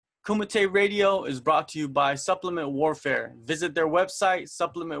Kumite Radio is brought to you by Supplement Warfare. Visit their website,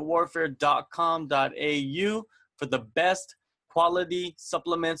 supplementwarfare.com.au, for the best quality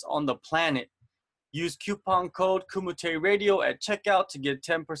supplements on the planet. Use coupon code Kumite Radio at checkout to get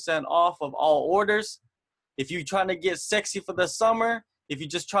 10% off of all orders. If you're trying to get sexy for the summer, if you're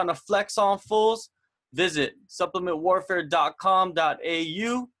just trying to flex on fools, visit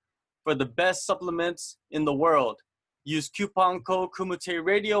supplementwarfare.com.au for the best supplements in the world. Use coupon code Kumite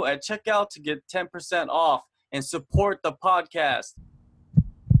Radio at checkout to get 10% off and support the podcast.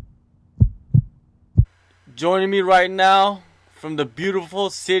 Joining me right now from the beautiful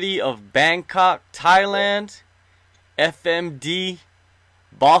city of Bangkok, Thailand, FMD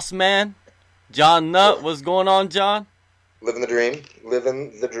boss man, John Nutt. What's going on, John? Living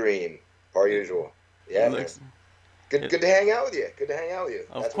the dream, per usual. Yeah, man. Good to hang out with you.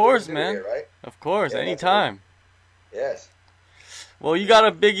 Of course, man. Here, right? Of course, anytime. Yes. Well, you got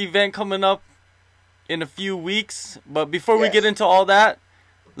a big event coming up in a few weeks, but before we get into all that,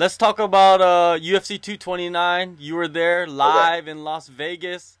 let's talk about UFC 229. You were there live in Las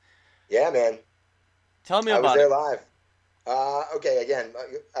Vegas. Yeah, man. Tell me about I was it. there live. Again,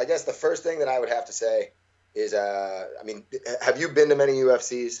 I guess the first thing that I would have to say is, have you been to many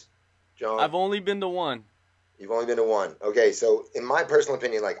UFCs, John? I've only been to one. You've only been to one. Okay, so in my personal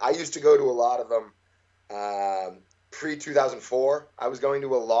opinion, I used to go to a lot of them pre-2004. I was going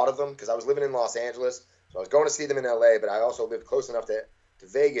to a lot of them because I was living in Los Angeles. So I was going to see them in LA, but I also lived close enough to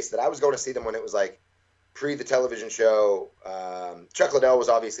Vegas that I was going to see them when it was pre the television show. Chuck Liddell was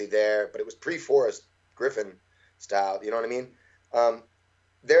obviously there, but it was pre-Forrest Griffin style. You know what I mean?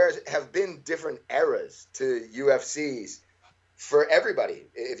 There have been different eras to UFCs for everybody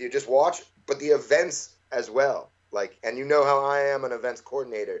if you just watch, but the events as well. And you know how I am an events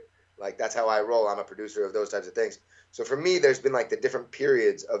coordinator. That's how I roll. I'm a producer of those types of things. So for me, there's been the different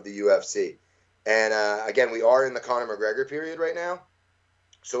periods of the UFC. And again, we are in the Conor McGregor period right now.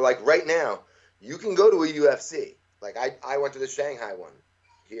 So right now, you can go to a UFC. I went to the Shanghai one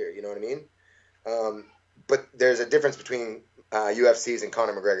here, you know what I mean? But there's a difference between UFCs and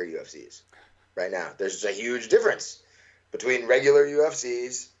Conor McGregor UFCs right now. There's a huge difference between regular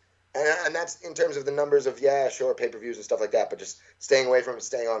UFCs, and that's in terms of the numbers of, pay-per-views and stuff like that, but just staying away from it,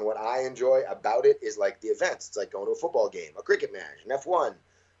 staying on what I enjoy about it is the events. It's like going to a football game, a cricket match, an F1,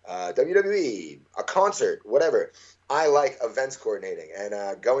 WWE, a concert, whatever. I like events coordinating,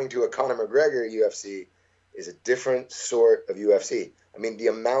 and going to a Conor McGregor UFC is a different sort of UFC. I mean, the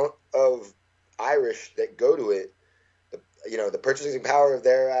amount of Irish that go to it, the purchasing power of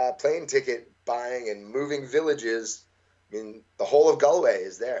their plane ticket buying and moving villages. I mean, the whole of Galway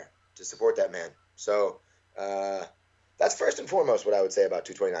is there to support that man. So that's first and foremost what I would say about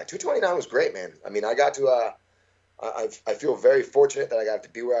 229. 229 was great, man. I mean, I got to I feel very fortunate that I got to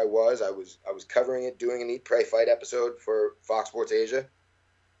be where I was. I was covering it, doing an Eat, Pray, Fight episode for Fox Sports Asia.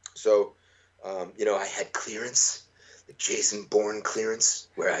 So, I had clearance, the Jason Bourne clearance,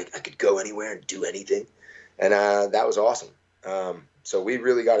 where I could go anywhere and do anything. And that was awesome. So we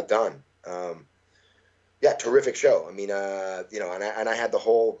really got it done. Terrific show. I mean, and I had the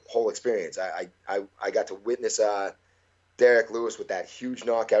whole experience. I got to witness Derek Lewis with that huge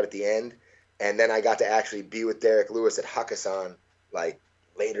knockout at the end. And then I got to actually be with Derek Lewis at Hakkasan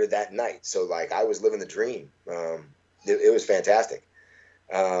later that night. So I was living the dream. It was fantastic.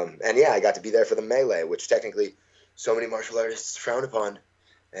 I got to be there for the melee, which technically so many martial artists frown upon,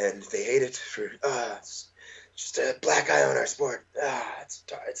 and they hate it for it's just a black eye on our sport.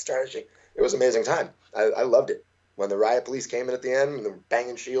 It's tarnishing. It was an amazing time. I loved it. When the riot police came in at the end and they were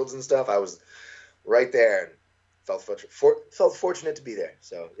banging shields and stuff, I was right there and felt fortunate to be there.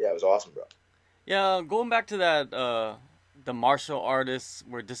 So it was awesome, bro. Yeah, going back to that, the martial artists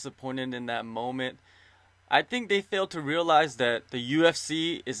were disappointed in that moment. I think they failed to realize that the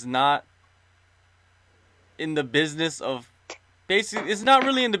UFC is not in the business of it's not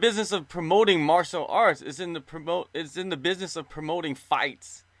really in the business of promoting martial arts. It's in the business of promoting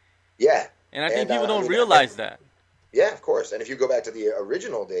fights. Yeah. And I think people don't realize that. Yeah, of course. And if you go back to the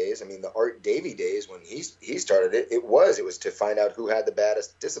original days, I mean, the Art Davie days when he started it, it was to find out who had the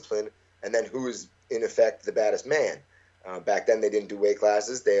baddest discipline and then who was, in effect, the baddest man. Back then, they didn't do weight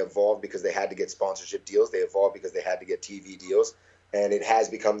classes. They evolved because they had to get sponsorship deals. They evolved because they had to get TV deals. And it has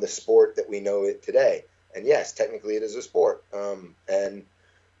become the sport that we know it today. And yes, technically it is a sport. And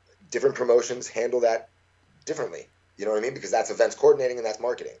different promotions handle that differently. You know what I mean? Because that's events coordinating and that's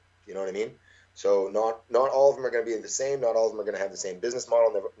marketing. You know what I mean? So not all of them are going to be the same. Not all of them are going to have the same business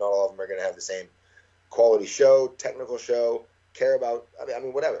model. Not all of them are going to have the same quality show, technical show, care about, I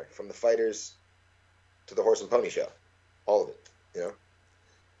mean, whatever, from the fighters to the horse and pony show, all of it, you know?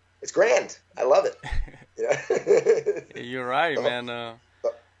 it's grand. I love it. You know? You're right, the, man. the,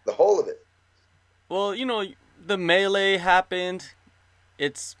 the whole of it. Well, the melee happened.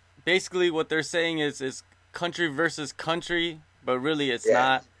 It's basically what they're saying is country versus country, but really it's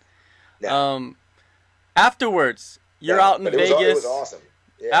not. No. Afterwards, you're out in Vegas. It was awesome.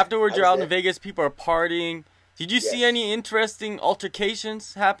 Yeah, Afterwards, you're out in Vegas. People are partying. Did you see any interesting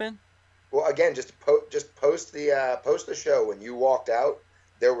altercations happen? Well, again, just post the show. When you walked out,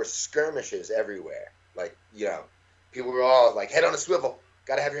 there were skirmishes everywhere. Like, people were all like, head on a swivel.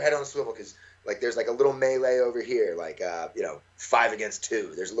 Got to have your head on a swivel because like there's like a little melee over here, like 5 against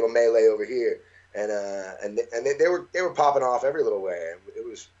 2. There's a little melee over here, and they were popping off every little way. It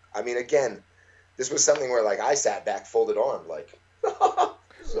was, I mean, again, this was something where like I sat back, folded armed, like.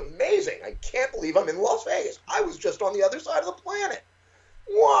 This is amazing. I can't believe I'm in Las Vegas. I was just on the other side of the planet.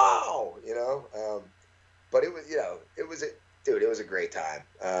 Wow. But it was, it was a great time.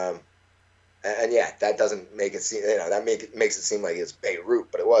 And yeah, that doesn't make it seem, that makes it seem like it's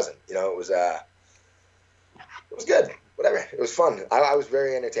Beirut, but it wasn't. It was good. Whatever. It was fun. I was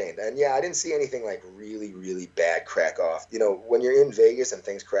very entertained. And yeah, I didn't see anything like really, really bad crack off. When you're in Vegas and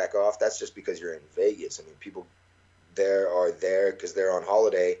things crack off, that's just because you're in Vegas. I mean, people are there because they're on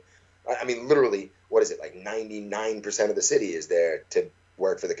holiday. I mean, literally, what is it, like 99% of the city is there to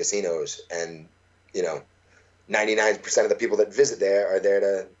work for the casinos, and 99% of the people that visit there are there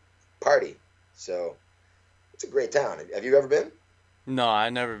to party. So it's a great town. Have you ever been? No, I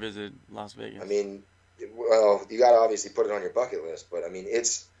never visited Las Vegas. I mean, well, you got to obviously put it on your bucket list, but I mean,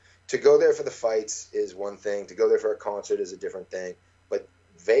 it's to go there for the fights is one thing, to go there for a concert is a different thing, but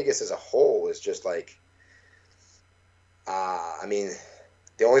Vegas as a whole is just like, I mean,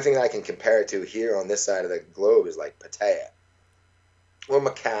 the only thing I can compare it to here on this side of the globe is like Pattaya or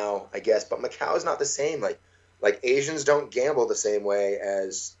Macau, I guess. But Macau is not the same. Like Asians don't gamble the same way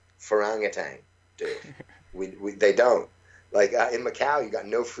as Orangutan do. They don't. Like in Macau, you got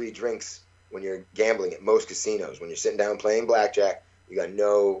no free drinks when you're gambling at most casinos. When you're sitting down playing blackjack, you got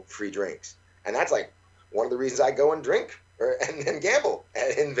no free drinks, and that's like one of the reasons I go and drink and gamble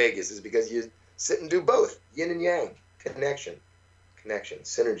in Vegas is because you sit and do both, yin and yang. Connection,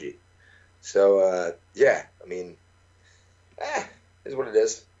 synergy. So, yeah, I mean, is what it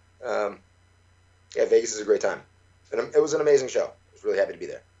is. Yeah, Vegas is a great time. And it was an amazing show. I was really happy to be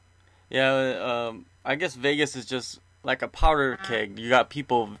there. Yeah, I guess Vegas is just like a powder keg. You got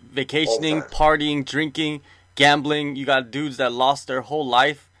people vacationing, partying, drinking, gambling. You got dudes that lost their whole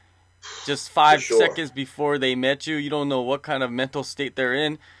life just 5 seconds before they met you. You don't know what kind of mental state they're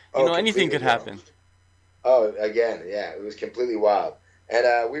in. Anything could happen. Oh, again, yeah, it was completely wild.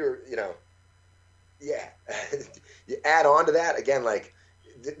 And we were, yeah. You add on to that, again, like,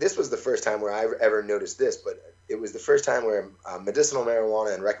 this was the first time where I ever noticed this, but it was the first time where medicinal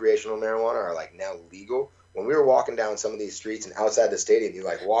marijuana and recreational marijuana are, like, now legal. When we were walking down some of these streets and outside the stadium, you,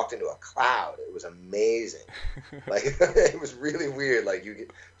 like, walked into a cloud. It was amazing. Like, it was really weird. Like,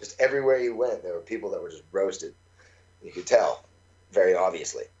 just everywhere you went, there were people that were just roasted. You could tell, very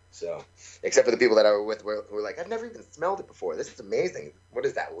obviously. So, except for the people that I were with who were like, I've never even smelled it before. This is amazing. What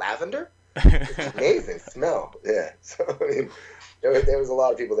is that, lavender? It's amazing smell. Yeah. So, I mean, there was a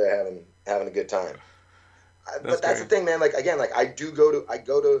lot of people there having a good time. But that's the thing, man. Like, again, like I've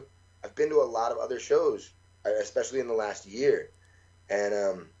been to a lot of other shows, especially in the last year.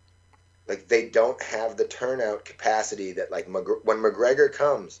 And, like, they don't have the turnout capacity that, like, when McGregor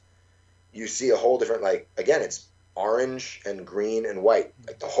comes, you see a whole different, like, again, it's orange and green and white,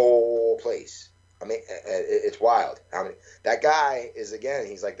 like the whole place. I mean, it's wild. I mean, that guy is, again,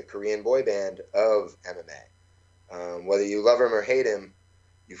 he's like the Korean boy band of MMA. Whether you love him or hate him,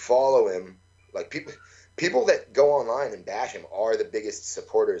 you follow him. Like people that go online and bash him are the biggest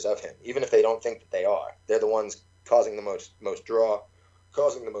supporters of him, even if they don't think that they are. They're the ones causing the most draw,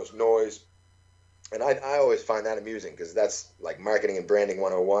 causing the most noise. And I always find that amusing because that's like marketing and branding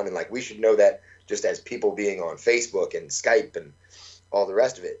 101, and like we should know that just as people being on Facebook and Skype and all the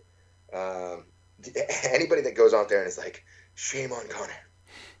rest of it. Anybody that goes out there and is like, shame on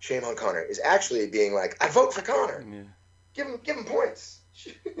Conor is actually being like, I vote for Conor. Yeah. Give him points.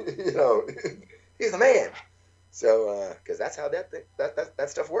 He's the man. So, because that's how that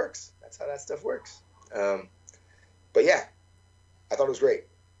stuff works. That's how that stuff works. But yeah, I thought it was great.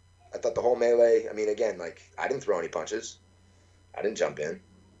 I thought the whole melee, I mean, again, like, I didn't throw any punches. I didn't jump in.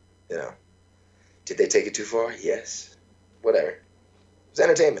 Did they take it too far? Yes. Whatever. It was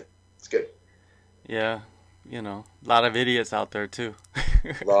entertainment. It's good. Yeah. A lot of idiots out there, too.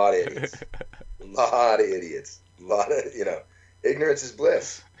 A lot of idiots. A lot of, ignorance is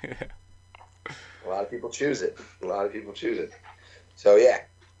bliss. A lot of people choose it. So, yeah.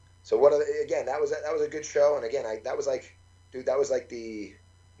 So again, that was a good show, and again, that was like, dude, that was like the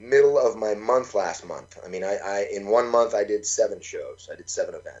middle of my month last month. I mean, I in 1 month I did 7 shows. I did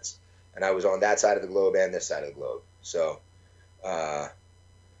 7 events, and I was on that side of the globe and this side of the globe. So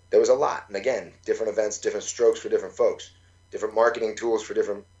there was a lot, and again, different events, different strokes for different folks, different marketing tools for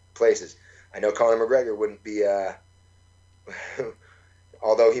different places. I know Conor McGregor wouldn't be,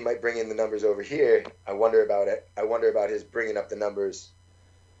 although he might bring in the numbers over here. I wonder about it. I wonder about his bringing up the numbers.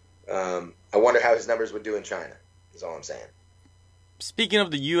 I wonder how his numbers would do in China. Is all I'm saying. Speaking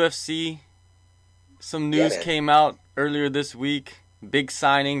of the UFC, some news came out earlier this week. Big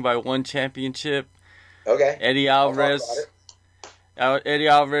signing by One Championship. Okay. Eddie Alvarez. Eddie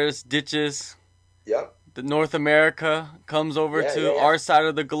Alvarez ditches. Yep. The North America comes over to our side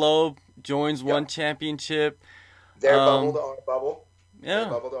of the globe, joins One Championship. Their bubble to our bubble. Yeah. Their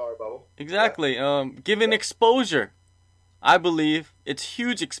bubble to our bubble. Exactly. Yeah. Given exposure, I believe it's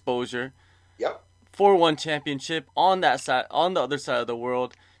huge exposure. Yep. For One Championship on that side, on the other side of the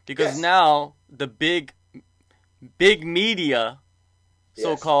world, because now the big media,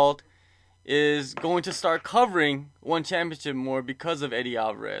 so-called, is going to start covering One Championship more because of Eddie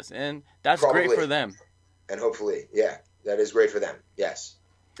Alvarez, and that's great for them. And hopefully, that is great for them. Yes,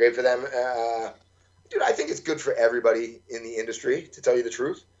 great for them, dude. I think it's good for everybody in the industry, to tell you the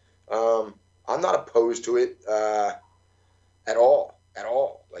truth. I'm not opposed to it at all.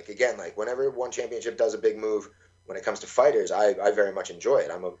 Like, again, like whenever One Championship does a big move when it comes to fighters, I very much enjoy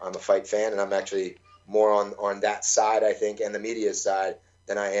it. I'm a fight fan, and I'm actually more on that side, I think, and the media side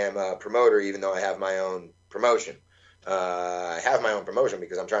than I am a promoter, even though I have my own promotion. I have my own promotion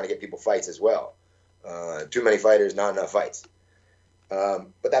because I'm trying to get people fights as well. Too many fighters, not enough fights.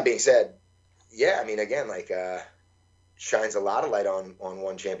 But that being said, I mean, again, like shines a lot of light on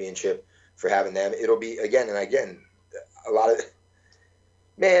One Championship for having them. It'll be, again, a lot of...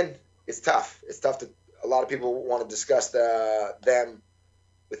 Man, it's tough. It's tough a lot of people want to discuss them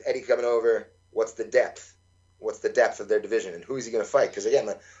with Eddie coming over. What's the depth? What's the depth of their division, and who is he going to fight? Because again,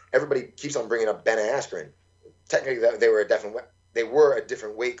 everybody keeps on bringing up Ben Askren. Technically, they were a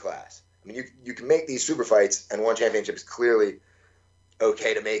different weight class. I mean, you can make these super fights, and One Championship is clearly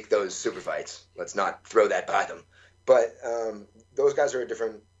okay to make those super fights. Let's not throw that by them. But those guys are a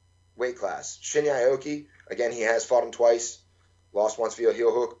different weight class. Shinya Aoki, again, he has fought him twice. Lost once via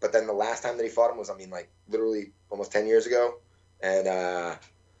heel hook, but then the last time that he fought him was, literally almost 10 years ago. And,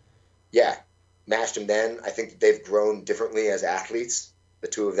 mashed him then. I think that they've grown differently as athletes, the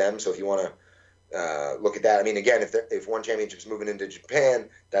two of them. So if you want to look at that, I mean, again, if One Championship's moving into Japan,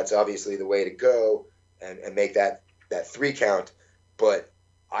 that's obviously the way to go and make that 3 count. But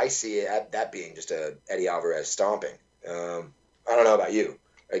I see that being just a Eddie Alvarez stomping. I don't know about you.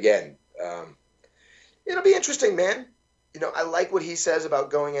 Again, it'll be interesting, man. You know, I like what he says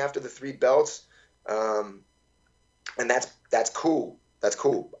about going after the 3 belts, and that's cool. That's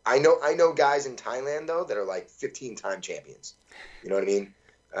cool. I know guys in Thailand though that are like 15-time champions. You know what I mean?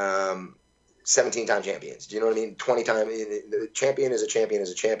 17-time champions. Do you know what I mean? 20-time. The champion is a champion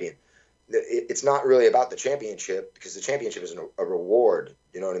is a champion. It's not really about the championship, because the championship is a reward.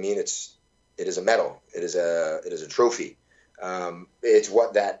 You know what I mean? It is a medal. It is a trophy. It's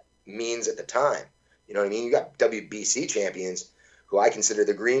what that means at the time. You know what I mean? You got WBC champions who I consider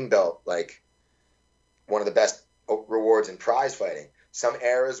the green belt like one of the best rewards in prize fighting. Some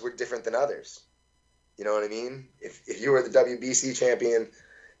eras were different than others. You know what I mean? If you were the WBC champion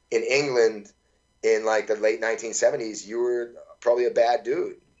in England in like the late 1970s, you were probably a bad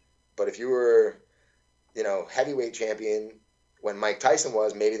dude. But if you were, heavyweight champion when Mike Tyson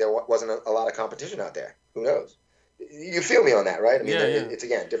was, maybe there wasn't a lot of competition out there. Who knows? You feel me on that, right? I mean, it's,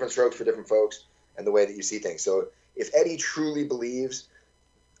 again, different strokes for different folks and the way that you see things. So if Eddie truly believes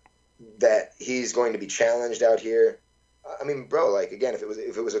that he's going to be challenged out here, I mean, bro, like, again, if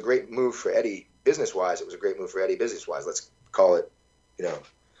it was a great move for Eddie business-wise, it was a great move for Eddie business-wise. Let's call it,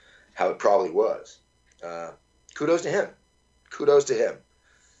 how it probably was. Kudos to him. Kudos to him.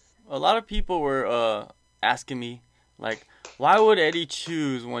 A lot of people were asking me, like, why would Eddie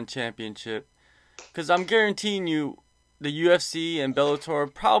choose One Championship? Because I'm guaranteeing you the UFC and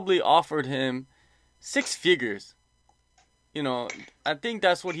Bellator probably offered him 6 figures. I think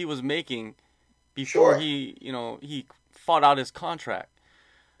that's what he was making before he fought out his contract.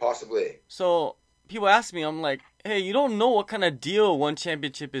 Possibly. So people ask me, I'm like, hey, you don't know what kind of deal One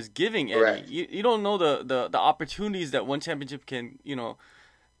Championship is giving Eddie. You don't know the opportunities that One Championship can,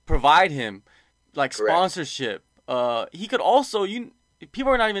 provide him, like sponsorship. He could also,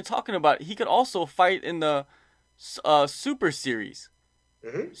 people are not even talking about it. He could also fight in the Super Series.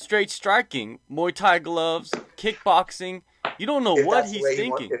 Mm-hmm. Straight striking, Muay Thai gloves, kickboxing. You don't know If what that's the he's way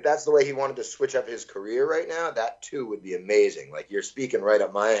thinking. if that's the way he wanted to switch up his career right now, that too would be amazing. Like you're speaking right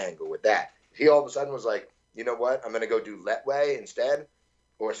up my angle with that. If he all of a sudden was like, you know what, I'm gonna go do Letway instead,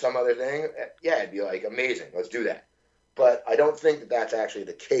 or some other thing, yeah, it'd be like amazing. Let's do that. But I don't think that that's actually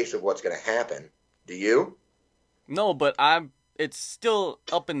the case of what's gonna happen. Do you? No, but it's still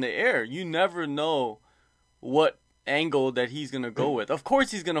up in the air. You never know what angle that he's gonna go with. Of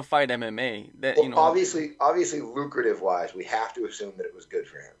course, he's gonna fight MMA. That Well, obviously, lucrative wise, we have to assume that it was good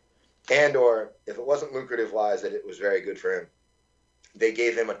for him, and or if it wasn't lucrative wise, that it was very good for him. They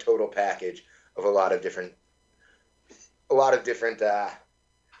gave him a total package of a lot of different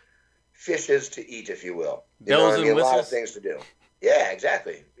fishes to eat, if you will. You know bells what I and mean? A lot of whistles. things to do. Yeah,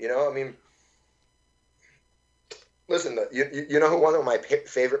 exactly. You know, I mean, listen, you know who one of my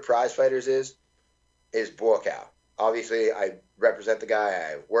favorite prize fighters is Buakaw. Obviously, I represent the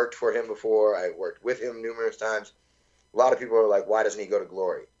guy. I've worked for him before. I've worked with him numerous times. A lot of people are like, why doesn't he go to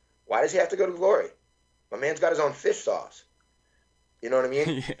Glory? Why does he have to go to Glory? My man's got his own fish sauce. You know what I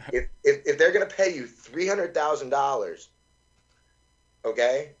mean? Yeah. If they're going to pay you $300,000,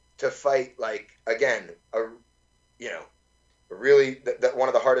 okay, to fight, like, again, really one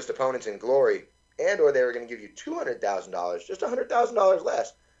of the hardest opponents in Glory, and or they were going to give you $200,000, just $100,000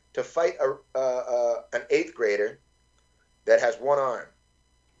 less, to fight an eighth grader that has one arm.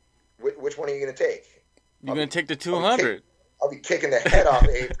 Which one are you going to take? You're gonna take the 200. I'll be kicking the head off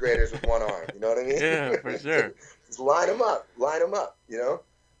eighth graders with one arm. You know what I mean? Yeah, for sure. Just line them up, you know?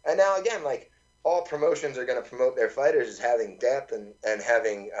 And now, again, like, all promotions are going to promote their fighters as having depth and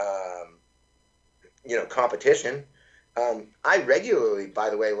having, competition. I regularly, by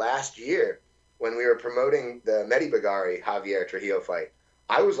the way, last year, when we were promoting the Mehdi Bagari Javier Trujillo fight,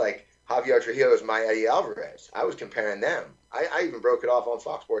 I was like, Javier Trujillo is my Eddie Alvarez. I was comparing them. I even broke it off on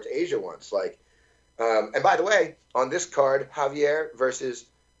Fox Sports Asia once. Like, and by the way, on this card, Javier versus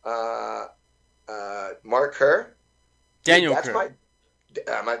Mark Kerr. Daniel That's Kerr.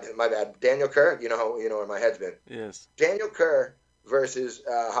 my bad. Daniel Kerr. You know where my head's been. Yes. Daniel Kerr versus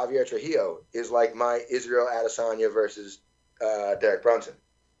Javier Trujillo is like my Israel Adesanya versus Derek Brunson.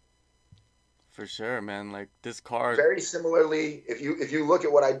 For sure, man. Like this card. Very similarly, if you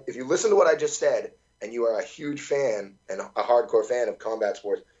listen to what I just said, and you are a huge fan and a hardcore fan of combat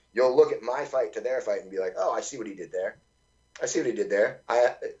sports, you'll look at my fight to their fight and be like, oh, I see what he did there.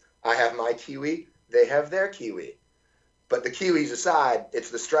 I have my Kiwi. They have their Kiwi. But the Kiwis aside,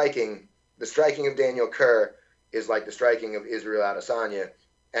 it's the striking. The striking of Daniel Kerr is like the striking of Israel Adesanya,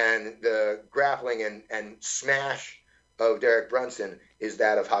 and the grappling and smash of Derek Brunson is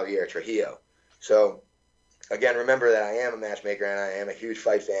that of Javier Trujillo. So, again, remember that I am a matchmaker and I am a huge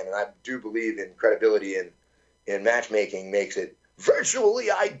fight fan, and I do believe in credibility in matchmaking makes it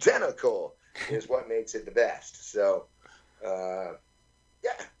virtually identical is what makes it the best. So,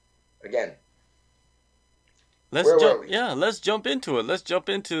 again. Let's jump into it. Let's jump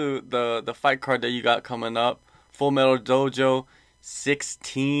into the fight card that you got coming up. Full Metal Dojo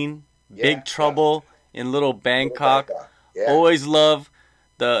 16, Big Trouble in Little Bangkok. Yeah. Always love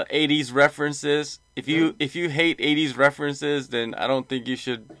the 80s references. If you hate 80s references, then I don't think you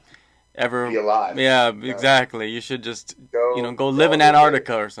should ever be alive. Yeah, exactly. You should just go live in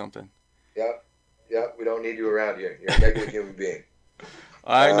Antarctica or something. Yep. We don't need you around here. You're a regular human being.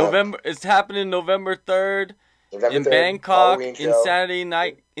 All right, it's happening November 3rd. In 3rd, Bangkok,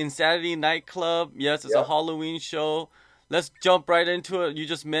 Insanity Nightclub. Yes, it's a Halloween show. Let's jump right into it. You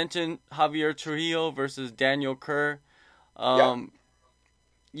just mentioned Javier Trujillo versus Daniel Kerr. What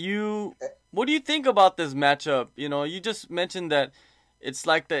do you think about this matchup? You just mentioned that it's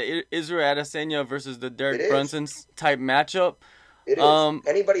like the Israel Adesanya versus the Derek Brunson type matchup. It is.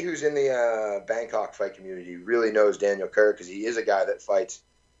 Anybody who's in the Bangkok fight community really knows Daniel Kerr because he is a guy that fights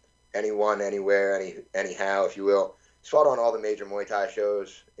anyone, anywhere, anyhow, if you will. He's fought on all the major Muay Thai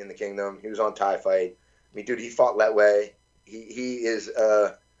shows in the kingdom. He was on Thai Fight. I mean, dude, he fought Letway. He is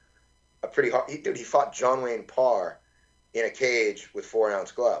a pretty hard. He fought John Wayne Parr in a cage with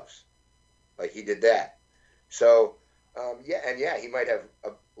 4-ounce gloves. Like, he did that. So, he might have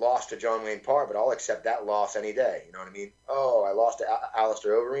lost to John Wayne Parr, but I'll accept that loss any day. You know what I mean? Oh, I lost to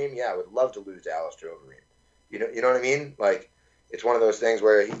Alistair Overeem? Yeah, I would love to lose to Alistair Overeem. You know what I mean? Like, it's one of those things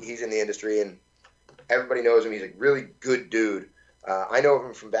where he's in the industry and everybody knows him. He's a really good dude. I know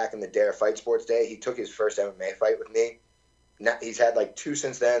him from back in the Dare Fight Sports day. He took his first MMA fight with me. Now, he's had like 2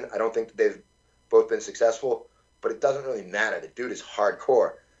 since then. I don't think that they've both been successful, but it doesn't really matter. The dude is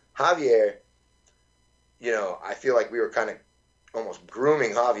hardcore. Javier, I feel like we were kind of almost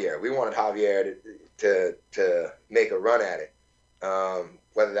grooming Javier. We wanted Javier to make a run at it,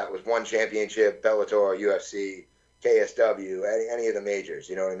 whether that was one championship, Bellator, UFC. KSW, any of the majors.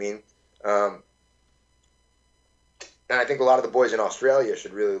 You know what I mean? And I think a lot of the boys in Australia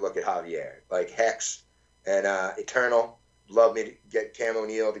should really look at Javier, like Hex and Eternal. Love me to get Cam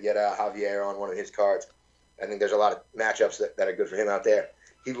O'Neill to get Javier on one of his cards. I think there's a lot of matchups that are good for him out there.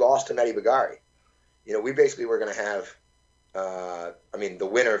 He lost to Mehdi Bagari. You know, we basically were going to have, the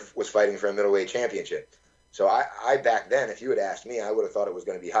winner was fighting for a middleweight championship. So I back then, if you had asked me, I would have thought it was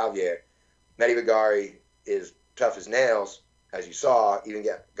going to be Javier. Mehdi Bagari is tough as nails, as you saw, even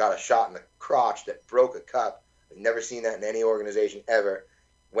got a shot in the crotch that broke a cup. I've never seen that in any organization ever.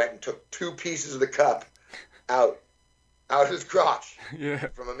 Went and took 2 pieces of the cup out of his crotch. Yeah.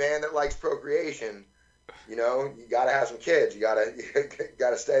 From a man that likes procreation, you know, you got to have some kids. You got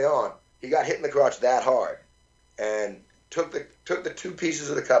to stay on. He got hit in the crotch that hard, and took the 2 pieces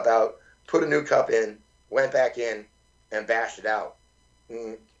of the cup out, put a new cup in, went back in, and bashed it out.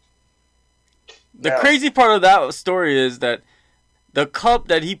 The crazy part of that story is that the cup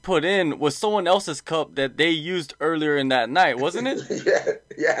that he put in was someone else's cup that they used earlier in that night, wasn't it? yeah.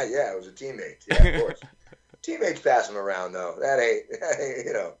 It was a teammate. Yeah, of course. Teammates pass him around, though. That ain't,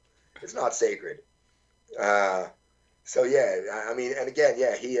 you know, it's not sacred. So, yeah, I mean, and again,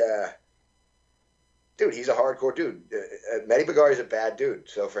 yeah, dude, he's a hardcore dude. Mehdi Bagari is a bad dude.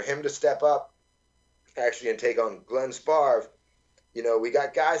 So for him to step up, actually, and take on Glenn Sparv, you know, we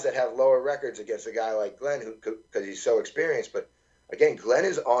got guys that have lower records against a guy like Glenn because he's so experienced. But, again, Glenn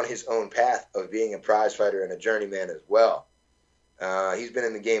is on his own path of being a prize fighter and a journeyman as well. He's been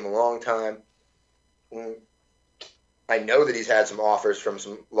in the game a long time. I know that he's had some offers from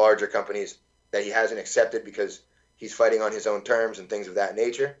some larger companies that he hasn't accepted because he's fighting on his own terms and things of that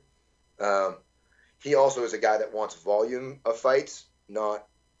nature. He also is a guy that wants volume of fights, not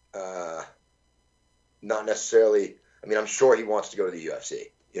necessarily. I mean, I'm sure he wants to go to the UFC.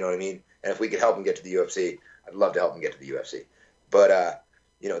 You know what I mean? And if we could help him get to the UFC, I'd love to help him get to the UFC. But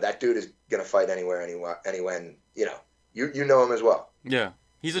you know, that dude is gonna fight anywhere, anywhen. You know, you know him as well. Yeah,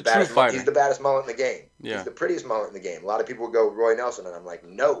 he's a true fighter. He's the baddest mullet in the game. Yeah. He's the prettiest mullet in the game. A lot of people would go Roy Nelson, and I'm like,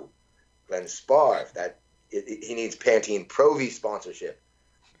 no, Glenn Sparv. He needs Pantene Pro V sponsorship.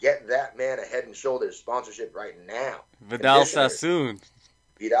 Get that man a Head and Shoulders sponsorship right now. Vidal Sassoon,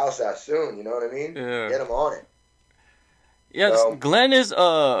 you know what I mean? Yeah. Get him on it. Yeah, so, Glenn is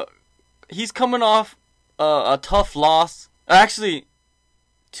he's coming off a tough loss. Actually,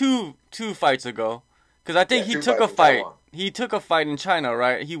 two fights ago, because I think he took a fight. He took a fight in China,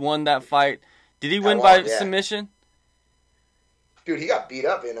 right? He won that fight. Did he win by submission? Dude, he got beat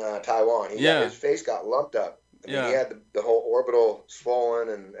up in Taiwan. His face got lumped up. I mean, he had the whole orbital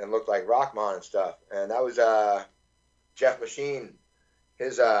swollen and looked like Rockman and stuff. And that was Jeff Machine,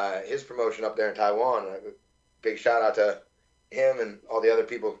 his promotion up there in Taiwan. Big shout out to him and all the other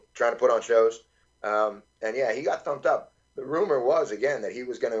people trying to put on shows. And yeah, he got thumped up. The rumor was, again, that he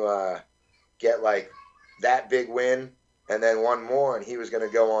was going to get like that big win and then one more, and he was going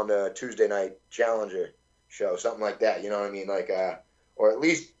to go on the Tuesday Night Challenger show, something like that. You know what I mean? Like, or at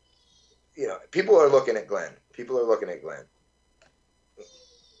least, you know, people are looking at Glenn.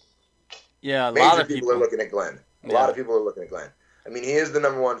 Yeah, a lot of people are looking at Glenn. A lot of people are looking at Glenn. I mean, he is the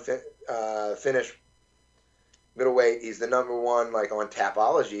number one Finnish middleweight. He's the number one, like, on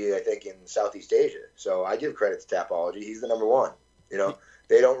Tapology, I think, in Southeast Asia. So I give credit to Tapology. He's the number one. You know,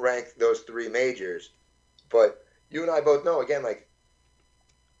 they don't rank those 3 majors. But you and I both know, again, like,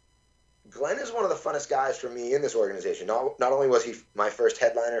 Glenn is one of the funnest guys for me in this organization. Not only was he my first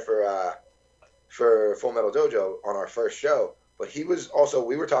headliner for Full Metal Dojo on our first show, but he was also,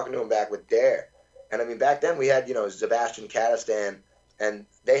 we were talking to him back with Dare. And I mean, back then we had, you know, Sebastian Katastan, and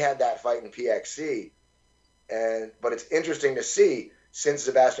they had that fight in PXC. But it's interesting to see, since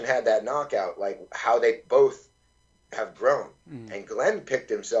Sebastian had that knockout, like how they both have grown. And Glenn picked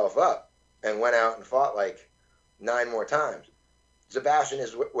himself up and went out and fought like 9 more times. Sebastian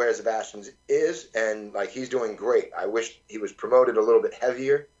is where Sebastian is, and like he's doing great. I wish he was promoted a little bit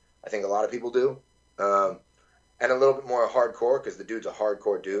heavier. I think a lot of people do, and a little bit more hardcore because the dude's a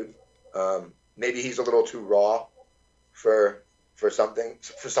hardcore dude. Maybe he's a little too raw for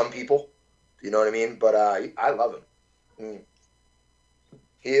some people. You know what I mean? But I love him.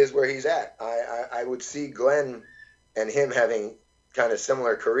 He is where he's at. I would see Glenn and him having kind of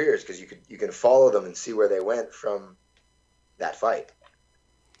similar careers because you can follow them and see where they went from that fight,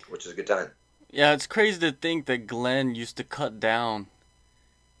 which is a good time. Yeah, it's crazy to think that Glenn used to cut down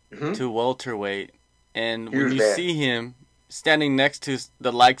to welterweight, and when you see him standing next to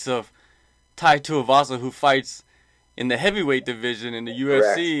the likes of Tai Tuivasa, who fights in the heavyweight division in the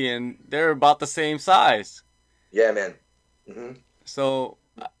UFC, and they're about the same size. Yeah, man. So,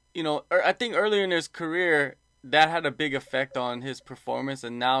 you know, I think earlier in his career, that had a big effect on his performance,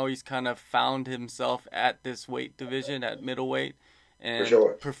 and now he's kind of found himself at this weight division at middleweight For and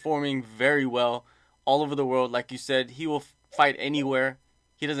sure. performing very well all over the world. Like you said, he will fight anywhere.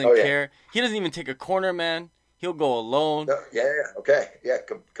 He doesn't Oh yeah. care. He doesn't even take a corner, man. He'll go alone. No, yeah. Okay. Yeah.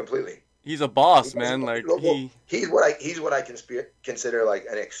 Completely. He's a boss, He doesn't- man. Like well, he, he's what I consider like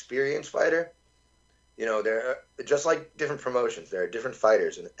an experienced fighter. You know, they're just like different promotions. There are different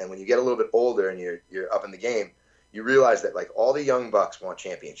fighters, and when you get a little bit older and you're up in the game, you realize that like all the young bucks want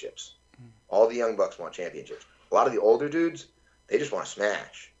championships. All the young bucks want championships. A lot of the older dudes, they just want to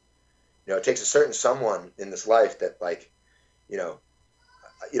smash. You know, it takes a certain someone in this life that like, you know,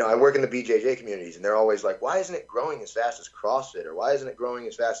 I work in the BJJ communities, and they're always like, why isn't it growing as fast as CrossFit, or why isn't it growing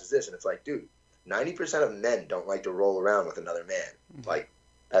as fast as this? And it's like, dude, 90% of men don't like to roll around with another man. Like,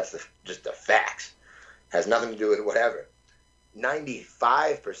 that's just the facts. Has nothing to do with whatever.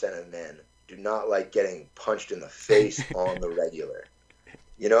 95% of men do not like getting punched in the face on the regular.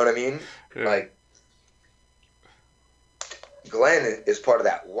 You know what I mean? Yeah. Like, Glenn is part of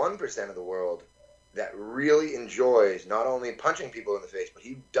that 1% of the world that really enjoys not only punching people in the face, but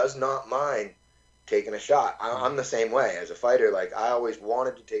he does not mind taking a shot. I'm the same way. As a fighter, like, I always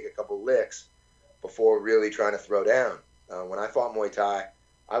wanted to take a couple licks before really trying to throw down. When I fought Muay Thai,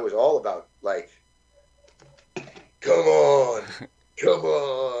 I was all about, like, come on,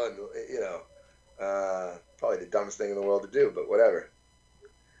 you know, probably the dumbest thing in the world to do, but whatever.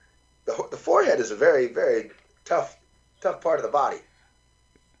 The forehead is a very, very tough part of the body.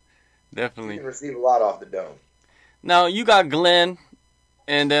 You definitely. can receive a lot off the dome. Now you got Glenn,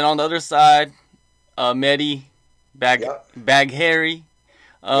 and then on the other side, Mehdi, Yep. Bag Harry.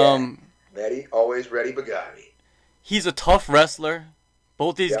 Mehdi, always ready, Bagari. He's a tough wrestler.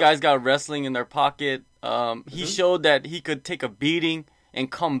 Both these Yep. guys got wrestling in their pocket. He showed that he could take a beating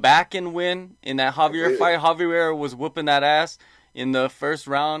and come back and win in that Javier Completely. fight. Javier was whooping that ass in the first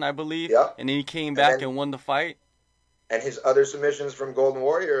round, I believe. Yep. And then he came And back then- and won the fight. And his other submissions from Golden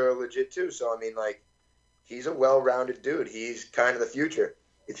Warrior are legit too. So I mean, like, he's a well-rounded dude. He's kind of the future.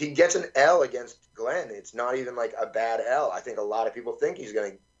 If he gets an L against Glenn, it's not even like a bad L. I think a lot of people think he's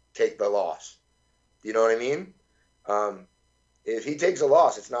going to take the loss. You know what I mean? If he takes a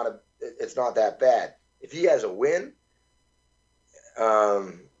loss, it's not that bad. If he has a win,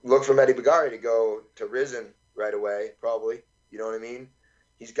 look for Mehdi Bagari to go to Rizin right away, probably. You know what I mean?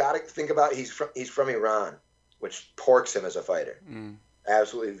 He's got to think about he's from Iran, which porks him as a fighter.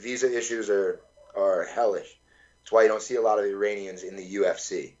 Absolutely, visa issues are hellish. That's why you don't see a lot of Iranians in the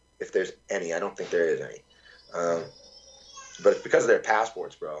UFC, if there's any. I don't think there is any. But it's because of their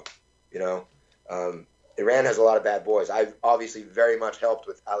passports, bro. You know, Iran has a lot of bad boys. I've obviously very much helped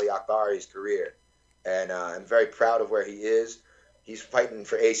with Ali Akbari's career, and I'm very proud of where he is. He's fighting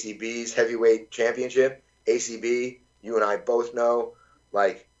for ACB's heavyweight championship. ACB, you and I both know,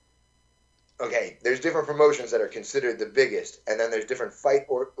 like, okay, there's different promotions that are considered the biggest, and then there's different fight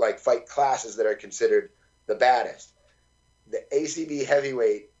classes that are considered the baddest. The ACB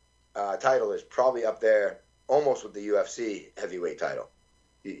heavyweight title is probably up there almost with the UFC heavyweight title.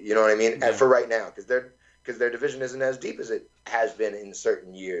 You know what I mean? Yeah. And for right now, because their division isn't as deep as it has been in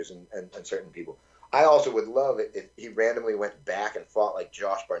certain years and certain people. I also would love it if he randomly went back and fought like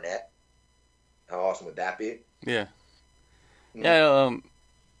Josh Barnett. How awesome would that be? Yeah. Yeah,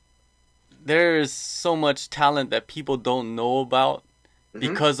 there is so much talent that people don't know about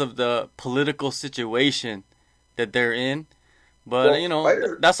because of the political situation that they're in. But, Well, you know,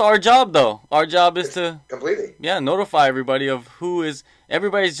 fighter- that's our job, though. Our job is to, Completely. notify everybody of who is...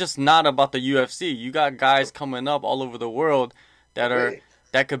 Everybody's just not about the UFC. You got guys coming up all over the world that are... Completely.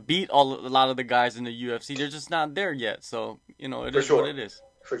 that could beat a lot of the guys in the UFC. They're just not there yet. So, you know, it For is sure. what it is.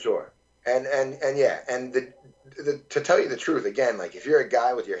 For sure. And yeah, and to tell you the truth, again, like if you're a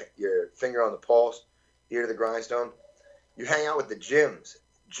guy with your finger on the pulse, ear to the grindstone, you hang out with the gyms.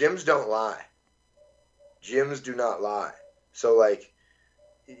 Gyms don't lie. Gyms do not lie. So like,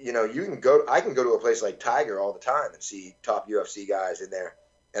 you know, I can go to a place like Tiger all the time and see top UFC guys in there,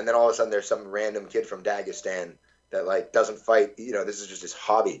 and then all of a sudden there's some random kid from Dagestan that like doesn't fight. You know, this is just his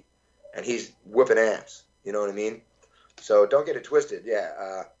hobby, and he's whooping ass. You know what I mean? So don't get it twisted.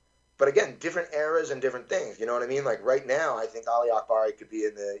 Yeah. But again, different eras and different things. You know what I mean? Like right now, I think Ali Akbari could be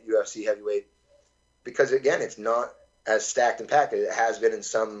in the UFC heavyweight because again, it's not as stacked and packed as it has been in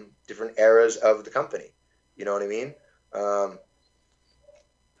some different eras of the company. You know what I mean?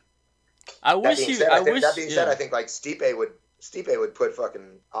 I wish That being you. said, I wish. that being said, yeah. I think like Stipe would put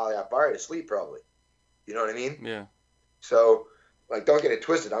fucking Ali Akbari to sleep probably. You know what I mean? Yeah. So like, don't get it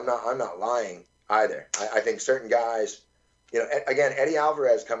twisted. I'm not lying either. I think certain guys, you know, again, Eddie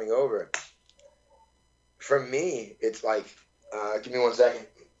Alvarez coming over, for me, it's like, give me 1 second.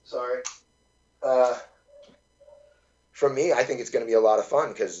 Sorry. Uh, for me, I think it's going to be a lot of fun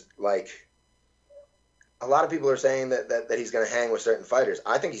because, like, a lot of people are saying that he's going to hang with certain fighters.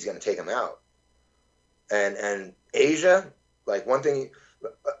 I think he's going to take them out. And Asia, like, one thing,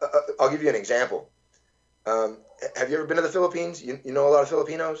 I'll give you an example. Have you ever been to the Philippines? You know a lot of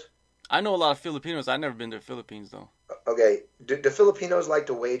Filipinos? I know a lot of Filipinos. I've never been to the Philippines, though. Okay. Do Filipinos like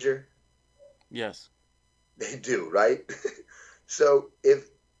to wager? Yes. They do, right? So if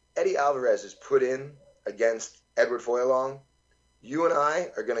Eddie Alvarez is put in against Edward Foyalong, you and I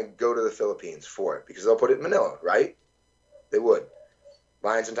are going to go to the Philippines for it because they'll put it in Manila, right? They would.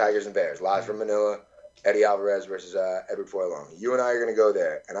 Lions and Tigers and Bears, live from Manila, Eddie Alvarez versus Edward Foyalong. You and I are going to go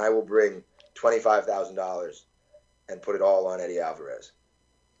there, and I will bring $25,000 and put it all on Eddie Alvarez.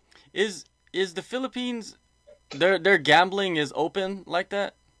 Is the Philippines, their gambling is open like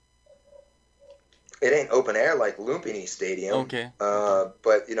that? It ain't open air like Lumpini Stadium. Okay.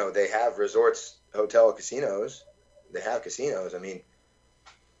 But, you know, they have resorts, hotel, casinos. They have casinos. I mean,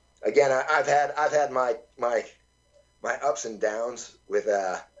 again, I've had my ups and downs with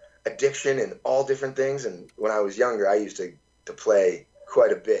addiction and all different things. And when I was younger, I used to play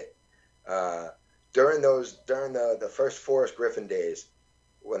quite a bit. During the first Forrest Griffin days,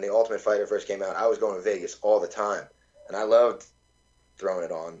 when The Ultimate Fighter first came out, I was going to Vegas all the time, and I loved throwing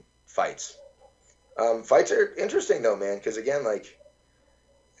it on fights. Fights are interesting though, man, because again, like,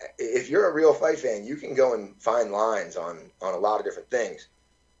 if you're a real fight fan, you can go and find lines on a lot of different things.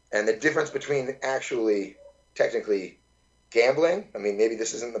 And the difference between actually technically gambling, I mean, maybe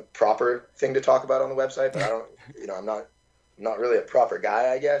this isn't the proper thing to talk about on the website, but I don't, you know, I'm not really a proper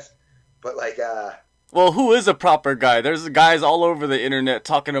guy, I guess. But like, well, who is a proper guy? There's guys all over the internet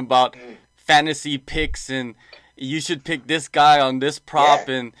talking about fantasy picks and you should pick this guy on this prop,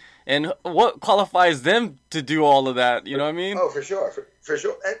 yeah. And what qualifies them to do all of that? You know what I mean? Oh, for sure, for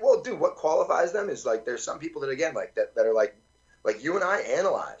sure. And, well, dude, what qualifies them is like there's some people that again like that are like you and I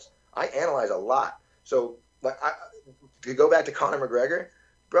analyze. I analyze a lot. So like to go back to Conor McGregor,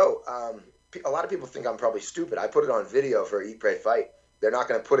 bro. A lot of people think I'm probably stupid. I put it on video for Eat Pray Fight. They're not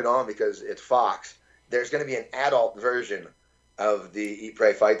going to put it on because it's Fox. There's going to be an adult version of the Eat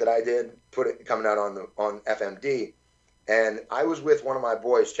Pray Fight that I did. Put it coming out on FMD. And I was with one of my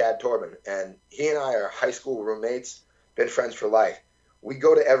boys, Chad Torben, and he and I are high school roommates, been friends for life. We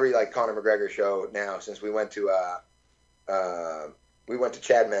go to every like Conor McGregor show now since we went to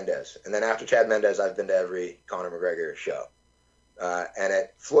Chad Mendez, and then after Chad Mendez, I've been to every Conor McGregor show. And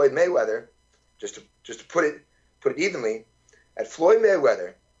at Floyd Mayweather, just to put it evenly, at Floyd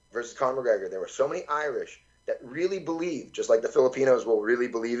Mayweather versus Conor McGregor, there were so many Irish that really believed, just like the Filipinos will really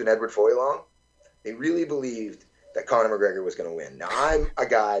believe in Edward Foyalong. They really believed that Conor McGregor was going to win. Now, I'm a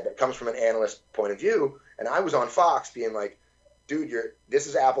guy that comes from an analyst point of view, and I was on Fox being like, dude, this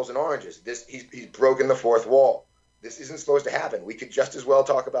is apples and oranges. He's broken the fourth wall. This isn't supposed to happen. We could just as well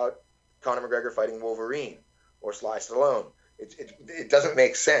talk about Conor McGregor fighting Wolverine or Sly Stallone. It doesn't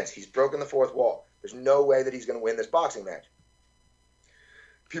make sense. He's broken the fourth wall. There's no way that he's going to win this boxing match.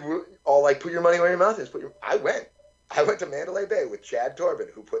 People all like, put your money where your mouth is. I went to Mandalay Bay with Chad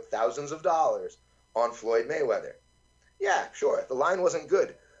Torben, who put thousands of dollars on Floyd Mayweather. Yeah, sure, the line wasn't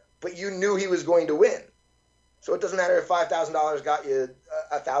good, but you knew he was going to win. So it doesn't matter if $5,000 got you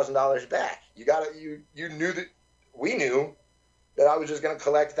 $1,000 back. You knew that we knew that I was just going to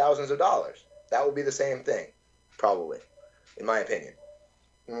collect thousands of dollars. That would be the same thing, probably, in my opinion.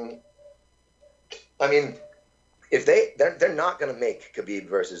 I mean, if they're not going to make Khabib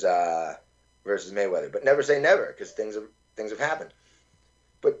versus Mayweather, but never say never because things have happened.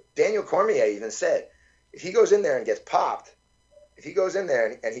 But Daniel Cormier even said, if he goes in there and gets popped, and he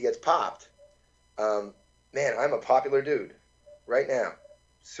gets popped, man, I'm a popular dude right now,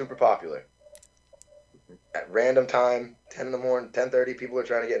 super popular. At random time, 10 in the morning, 10:30, people are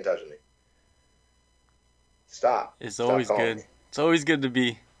trying to get in touch with me. Stop. It's always good. Me. It's always good to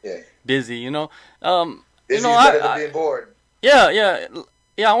be busy, you know. Busy is better than being bored. Yeah.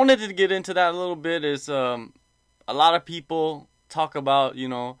 I wanted to get into that a little bit. Is a lot of people talk about, you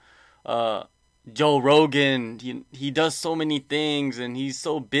know, Joe Rogan. He does so many things and he's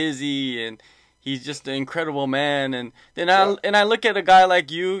so busy and he's just an incredible man. And then I look at a guy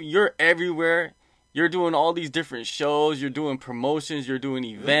like you. You're everywhere. You're doing all these different shows. You're doing promotions. You're doing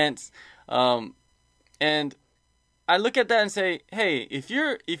events. And I look at that and say, hey, if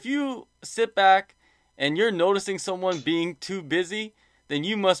you sit back and you're noticing someone being too busy, then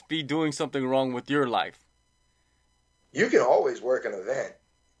you must be doing something wrong with your life. You can always work an event.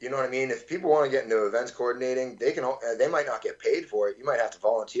 you know what I mean? If people want to get into events coordinating, they might not get paid for it. You might have to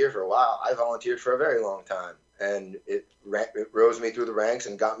volunteer for a while. I volunteered for a very long time, and it rose me through the ranks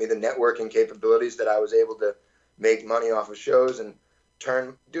and got me the networking capabilities that I was able to make money off of shows and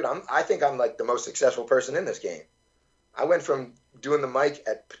I think I'm like the most successful person in this game. I went from doing the mic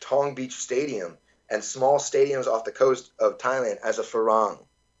at Patong Beach Stadium and small stadiums off the coast of Thailand as a farang.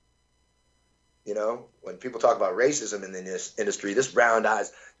 You know, when people talk about racism in this industry, this brown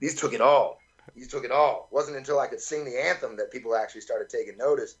eyes, these took it all. These took it all. It wasn't until I could sing the anthem that people actually started taking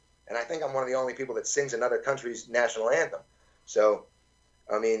notice. And I think I'm one of the only people that sings another country's national anthem. So,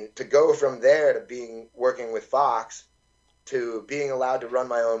 I mean, to go from there to working with Fox to being allowed to run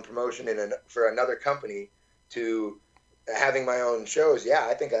my own promotion for another company to having my own shows, yeah,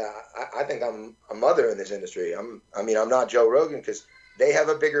 I think I'm a mother in this industry. I'm not Joe Rogan because they have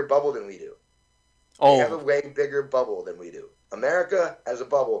a bigger bubble than we do. They have a way bigger bubble than we do. America has a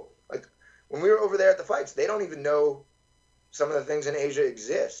bubble. Like when we were over there at the fights, they don't even know some of the things in Asia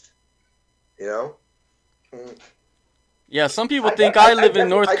exist. You know? Yeah, some people think I live in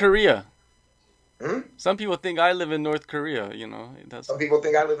North Korea. Some people think I live in North Korea, you know. Some people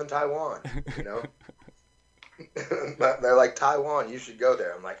think I live in Taiwan, you know. But they're like, Taiwan, you should go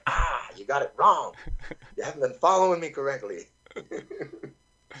there. I'm like, you got it wrong. You haven't been following me correctly. You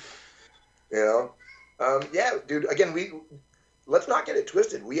know? Yeah, dude, again, let's not get it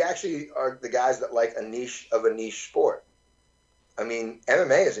twisted. We actually are the guys that like a niche of a niche sport. I mean,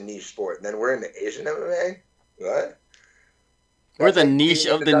 MMA is a niche sport, and then we're into Asian MMA? What? We're the niche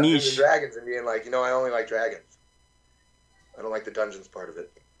of the niche. And Dragons and being like, I only like dragons. I don't like the dungeons part of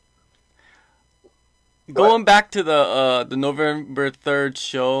it. Going back to the November 3rd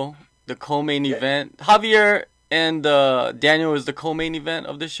show, the co-main event, Javier and Daniel is the co-main event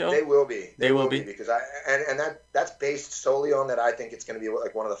of this show? They will be. They will be. Because that's based solely on that I think it's going to be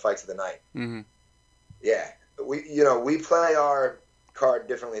like one of the fights of the night. Mm-hmm. Yeah. We play our card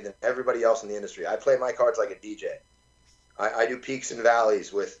differently than everybody else in the industry. I play my cards like a DJ. I do peaks and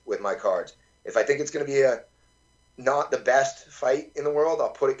valleys with my cards. If I think it's going to be not the best fight in the world,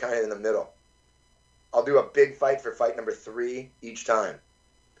 I'll put it kind of in the middle. I'll do a big fight for fight number 3 each time.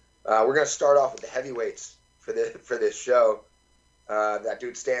 We're going to start off with the heavyweights for this show. That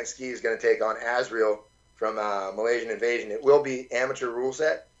dude Stan Ski is going to take on Azriel from Malaysian Invasion. It will be amateur rule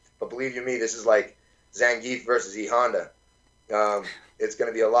set, but believe you me, this is like Zangief versus E Honda. It's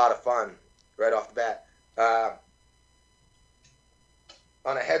going to be a lot of fun right off the bat.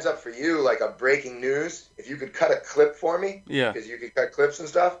 On a heads up for you, like a breaking news, if you could cut a clip for me, yeah, because you could cut clips and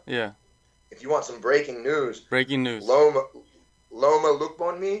stuff. Yeah. If you want some breaking news, Loma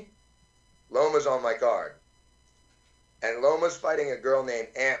Lookbonmi, Loma's on my card, and Loma's fighting a girl named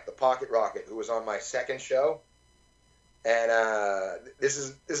Amp, the Pocket Rocket, who was on my second show. And this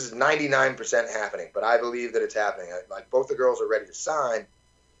is 99% happening, but I believe that it's happening. Like both the girls are ready to sign.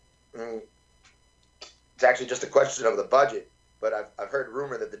 It's actually just a question of the budget. But I've heard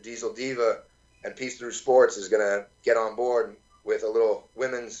rumor that the Diesel Diva and Peace Through Sports is going to get on board with a little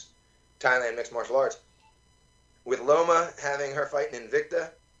women's Thailand mixed martial arts. With Loma having her fight in Invicta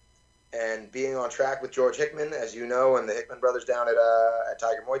and being on track with George Hickman, as you know, and the Hickman brothers down at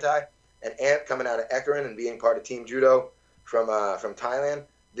Tiger Muay Thai, and Ant coming out of Ekeren and being part of Team Judo from Thailand,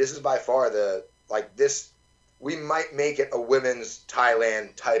 this is by far we might make it a women's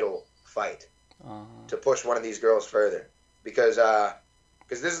Thailand title fight to push one of these girls further. Because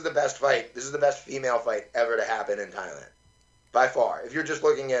this is the best fight. This is the best female fight ever to happen in Thailand, by far. If you're just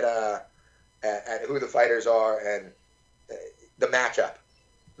looking at who the fighters are and the matchup,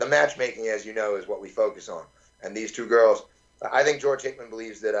 the matchmaking, as you know, is what we focus on. And these two girls, I think George Hickman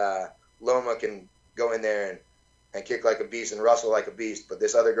believes that Loma can go in there and kick like a beast and wrestle like a beast, but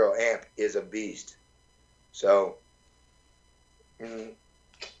this other girl, Amp, is a beast. So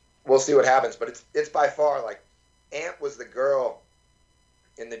we'll see what happens. But it's by far like. Amp was the girl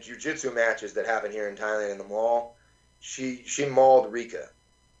in the jiu-jitsu matches that happen here in Thailand in the mall. She mauled Rika.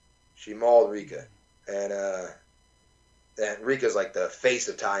 And Rika's like the face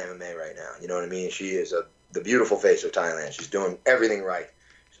of Thai MMA right now. You know what I mean? She is the beautiful face of Thailand. She's doing everything right.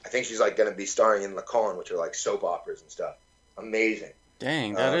 I think she's like going to be starring in Lacan, which are like soap operas and stuff. Amazing.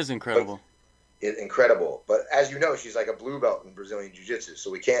 Dang, that is incredible. Incredible. But as you know, she's like a blue belt in Brazilian jiu-jitsu, so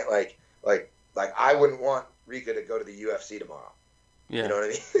we can't like I wouldn't want Rika to go to the UFC tomorrow. Yeah. You know what I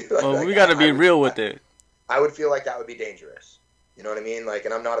mean? Well, we got to be real with it. I would feel like that would be dangerous. You know what I mean? Like,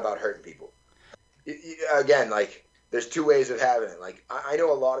 and I'm not about hurting people. Again, like, there's two ways of having it. Like, I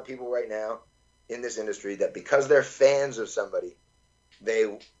know a lot of people right now in this industry that because they're fans of somebody, they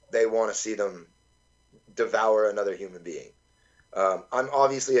want to see them devour another human being. I'm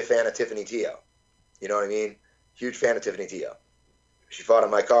obviously a fan of Tiffany Teo. You know what I mean? Huge fan of Tiffany Teo. She fought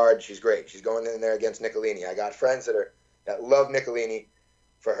on my card. She's great. She's going in there against Nicolini. I got friends that love Nicolini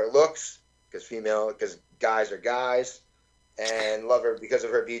for her looks, because guys are guys, and love her because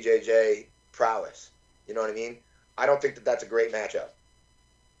of her BJJ prowess. You know what I mean? I don't think that that's a great matchup.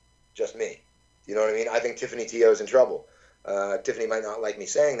 Just me. You know what I mean? I think Tiffany Teo is in trouble. Tiffany might not like me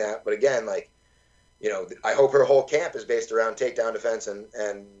saying that, but again, like, you know, I hope her whole camp is based around takedown defense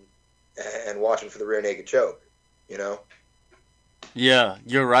and watching for the rear naked choke. You know? Yeah,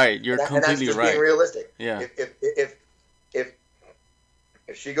 you're right. You're completely and that's just right. Being realistic. Yeah.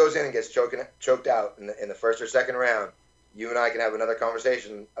 If she goes in and gets choked out in the first or second round, you and I can have another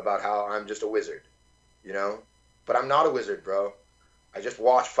conversation about how I'm just a wizard, you know? But I'm not a wizard, bro. I just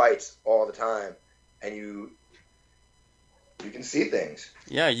watch fights all the time, and you can see things.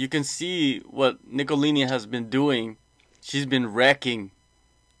 Yeah, you can see what Nicolini has been doing. She's been wrecking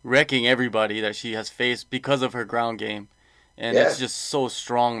everybody that she has faced because of her ground game, and it's just so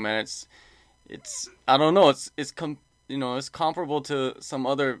strong, man. It's I don't know. It's comparable to some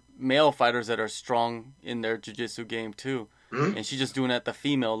other male fighters that are strong in their jiu-jitsu game too, and she's just doing it at the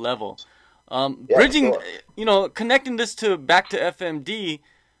female level. Bridging, sure. Connecting this back to FMD,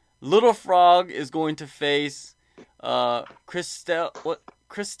 Little Frog is going to face Crystal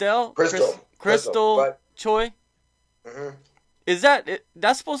Choi. Mm-hmm. Is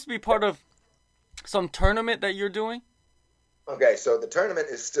that's supposed to be part of some tournament that you're doing? Okay, so the tournament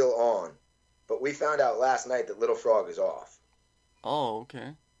is still on, but we found out last night that Little Frog is off. Oh,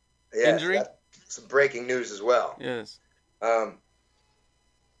 okay. Yeah, injury? That's some breaking news as well. Yes.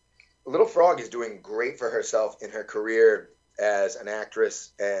 Little Frog is doing great for herself in her career as an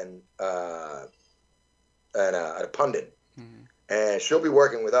actress and a pundit. Mm-hmm. And she'll be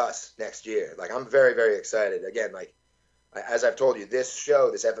working with us next year. Like, I'm very, very excited. Again, like, as I've told you, this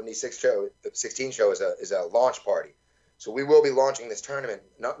FMD 16 show is a launch party. So we will be launching this tournament.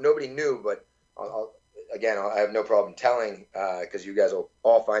 Nobody knew, but I have no problem telling, because you guys will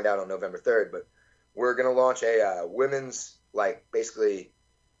all find out on November 3rd. But we're going to launch a women's, like, basically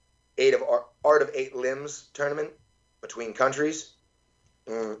Art of 8 Limbs tournament between countries.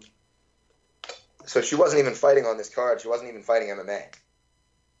 So she wasn't even fighting on this card. She wasn't even fighting MMA.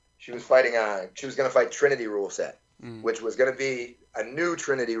 She was fighting she was going to fight Trinity rule set, which was going to be a new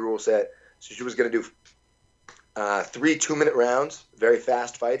Trinity rule set. So she was going to do 3 2-minute rounds, very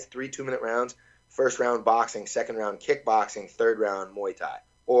fast fights, 3 2-minute rounds. First round boxing, second round kickboxing, third round Muay Thai,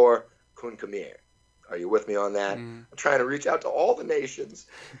 or Kun Khmer. Are you with me on that? I'm trying to reach out to all the nations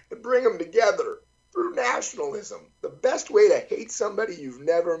and bring them together through nationalism. The best way to hate somebody you've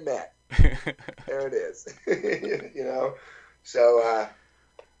never met. There it is. You know? So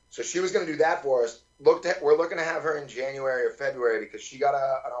she was going to do that for us. We're looking to have her in January or February because she got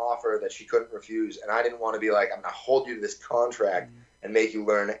an offer that she couldn't refuse, and I didn't want to be like, I'm going to hold you to this contract and make you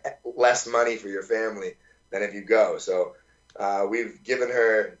earn less money for your family than if you go. So we've given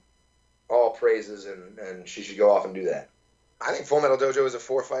her all praises, and she should go off and do that. I think Full Metal Dojo is a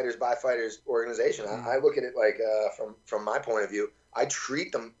for fighters by fighters organization. I look at it like from my point of view, I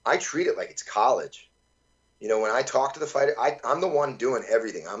treat it like it's college. You know, when I talk to the fighter, I'm the one doing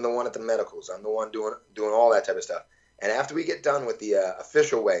everything. I'm the one at the medicals. I'm the one doing all that type of stuff. And after we get done with the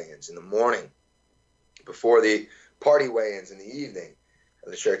official weigh-ins in the morning, before the party weigh-ins in the evening,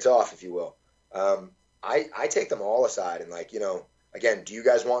 the shirts off, if you will, I take them all aside and, like, you know, again, do you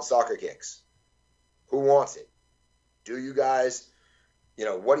guys want soccer kicks? Who wants it? Do you guys, you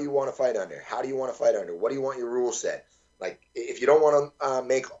know, what do you want to fight under? How do you want to fight under? What do you want your rule set? Like, if you don't want to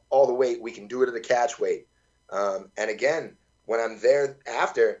make all the weight, we can do it at a catch weight. And again, when I'm there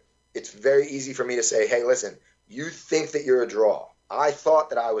after, it's very easy for me to say, hey, listen, you think that you're a draw. I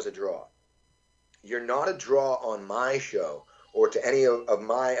thought that I was a draw. You're not a draw on my show or to any of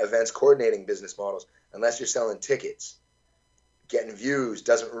my events coordinating business models unless you're selling tickets. Getting views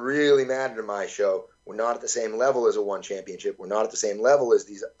doesn't really matter to my show. We're not at the same level as a One Championship. We're not at the same level as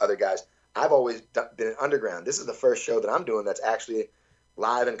these other guys. I've always been an underground. This is the first show that I'm doing that's actually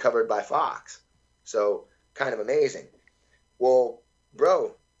live and covered by Fox. So kind of amazing. Well,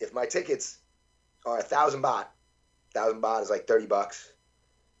 bro, if my tickets are 1,000 baht, 1,000 baht is like $30,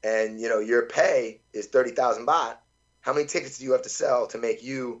 and, you know, your pay is 30,000 baht, how many tickets do you have to sell to make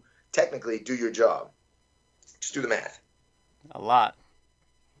you technically do your job? Just do the math. A lot.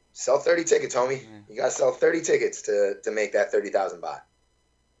 Sell 30 tickets, homie. You got to sell 30 tickets to make that 30,000 baht.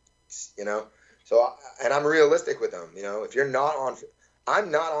 You know? So, and I'm realistic with them. You know, if you're not on,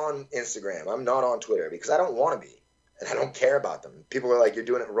 I'm not on Instagram. I'm not on Twitter because I don't want to be. And I don't care about them. People are like, you're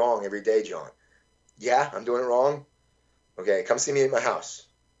doing it wrong every day, John. Yeah, I'm doing it wrong. Okay, come see me at my house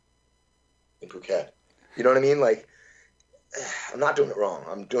in Phuket. You know what I mean? Like, I'm not doing it wrong.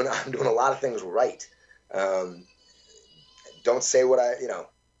 I'm doing a lot of things right. Um, don't say what I,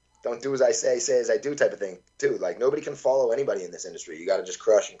 don't do as I say as I do type of thing too. Like, nobody can follow anybody in this industry. You got to just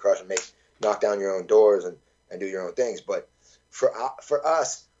crush and knock down your own doors and do your own things. But for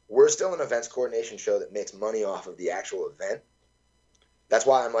us, we're still an events coordination show that makes money off of the actual event. That's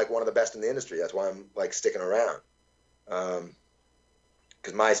why I'm like one of the best in the industry. That's why I'm like sticking around.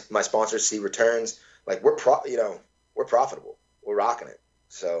 Because my sponsors see returns. Like, we're profitable. We're rocking it.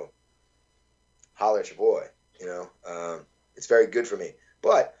 So holler at your boy. It's very good for me.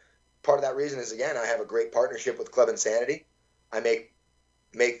 But part of that reason is, again, I have a great partnership with Club Insanity. I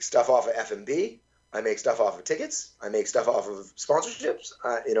make stuff off of F&B. I make stuff off of tickets. I make stuff off of sponsorships.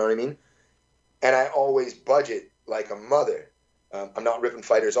 You know what I mean? And I always budget like a mother. I'm not ripping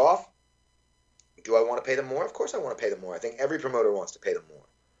fighters off. Do I want to pay them more? Of course I want to pay them more. I think every promoter wants to pay them more.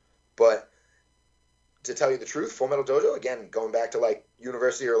 But to tell you the truth, Full Metal Dojo, again, going back to like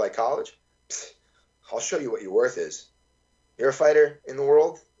university or like college, I'll show you what your worth is. You're a fighter in the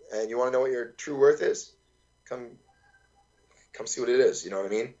world, and you want to know what your true worth is? Come see what it is. You know what I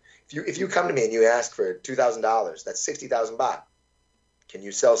mean? If you come to me and you ask for $2,000, that's 60,000 baht. Can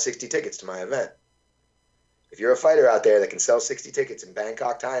you sell 60 tickets to my event? If you're a fighter out there that can sell 60 tickets in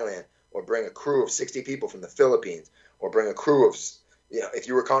Bangkok, Thailand, or bring a crew of 60 people from the Philippines, or bring a crew of, if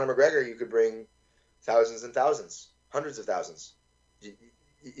you were Conor McGregor, you could bring thousands and thousands, hundreds of thousands.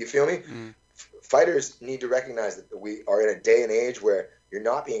 You feel me? Mm. Fighters need to recognize that we are in a day and age where you're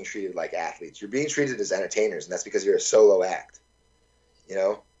not being treated like athletes. You're being treated as entertainers, and that's because you're a solo act.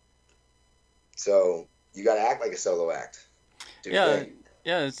 So you got to act like a solo act. Yeah.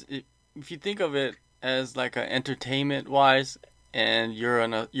 If you think of it as like an entertainment wise, and you're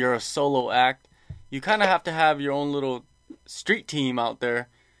a solo act, you kind of have to have your own little street team out there.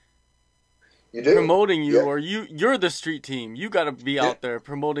 You do. Promoting you, or you're the street team. You got to be out there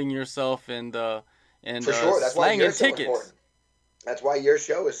promoting yourself and for sure. That's why you're so important. That's why your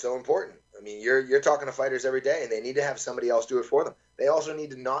show is so important. I mean, you're talking to fighters every day, and they need to have somebody else do it for them. They also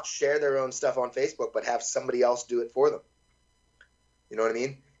need to not share their own stuff on Facebook, but have somebody else do it for them. You know what I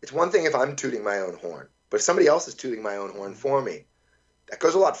mean? It's one thing if I'm tooting my own horn, but if somebody else is tooting my own horn for me, that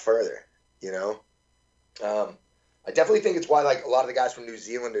goes a lot further. I definitely think it's why like a lot of the guys from New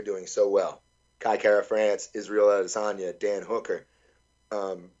Zealand are doing so well. Kai Kara France, Israel Adesanya, Dan Hooker,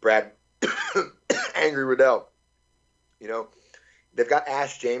 Brad Angry Riddell. They've got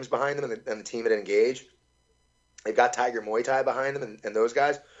Ash James behind them and the team at Engage. They've got Tiger Muay Thai behind them and those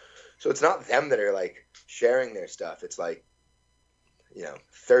guys. So it's not them that are like sharing their stuff. It's like,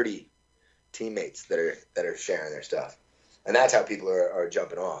 30 teammates that are sharing their stuff. And that's how people are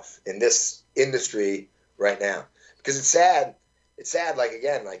jumping off in this industry right now. Because it's sad. It's sad. Like,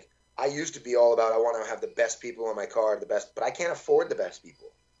 again, like I used to be all about, I want to have the best people on my card, but I can't afford the best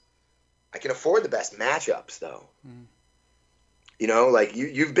people. I can afford the best matchups though. Mm. Like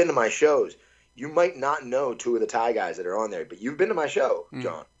you've been to my shows. You might not know two of the Thai guys that are on there, but you've been to my show,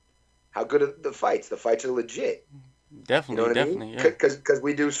 John. How good are the fights? The fights are legit. Definitely, definitely, yeah. Because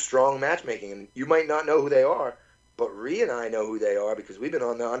we do strong matchmaking, and you might not know who they are, but Rhea and I know who they are because we've been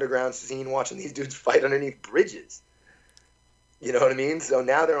on the underground scene watching these dudes fight underneath bridges. You know what I mean? So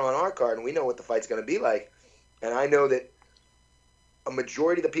now they're on our card, and we know what the fight's going to be like. And I know that a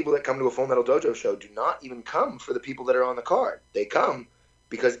majority of the people that come to a Full Metal Dojo show do not even come for the people that are on the card. They come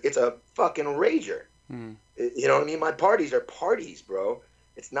because it's a fucking rager. Mm. You know what I mean? My parties are parties, bro.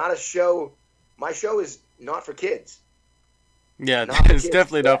 It's not a show. My show is not for kids. Yeah, it's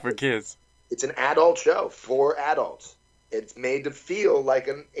definitely not for kids. It's an adult show for adults. It's made to feel like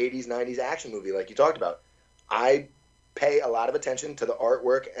an 80s, 90s action movie like you talked about. I pay a lot of attention to the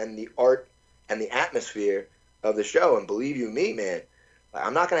artwork and the art and the atmosphere of the show. And believe you me, man,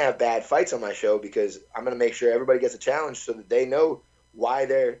 I'm not going to have bad fights on my show because I'm going to make sure everybody gets a challenge so that they know why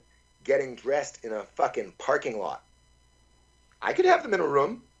they're getting dressed in a fucking parking lot. I could have them in a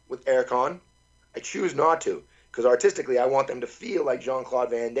room with aircon. I choose not to because artistically I want them to feel like Jean-Claude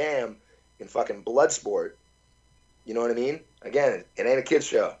Van Damme in fucking Bloodsport. You know what I mean? Again, it ain't a kid's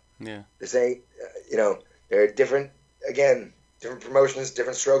show. Yeah. This ain't, there are different promotions,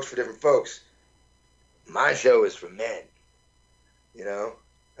 different strokes for different folks. My show is for men,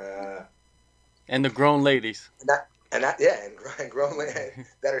 and the grown ladies. And grown ladies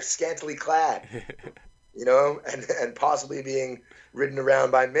that are scantily clad, and possibly being ridden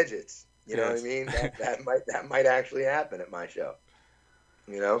around by midgets. You know what I mean? That might actually happen at my show.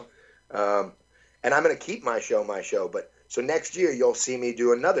 And I'm going to keep my show, but so next year you'll see me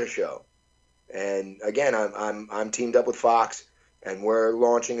do another show. And again, I'm teamed up with Fox, and we're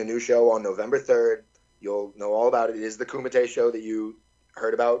launching a new show on November 3rd. You'll know all about it. It is the Kumite show that you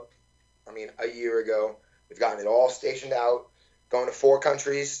heard about, a year ago. We've gotten it all stationed out, going to 4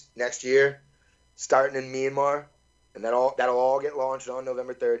 countries next year, starting in Myanmar, and that'll all get launched on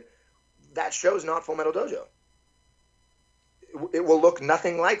November 3rd. That show's not Full Metal Dojo. It will look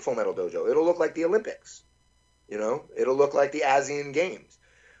nothing like Full Metal Dojo. It'll look like the Olympics. It'll look like the ASEAN Games.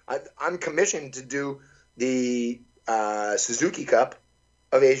 I'm commissioned to do the Suzuki Cup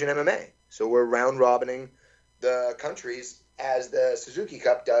of Asian MMA. So we're round-robining the countries as the Suzuki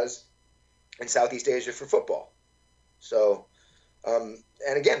Cup does in Southeast Asia for football. So, and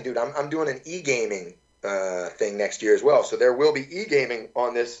again, dude, I'm doing an e-gaming thing next year as well. So there will be e-gaming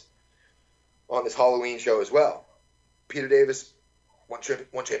on this Halloween show as well. Peter Davis, one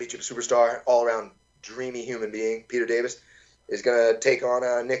championship superstar, all-around dreamy human being, Peter Davis, is going to take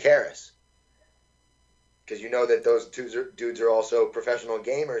on Nick Harris. Because you know that those two dudes are also professional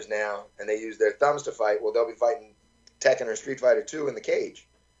gamers now, and they use their thumbs to fight. Well, they'll be fighting Tekken or Street Fighter 2 in the cage.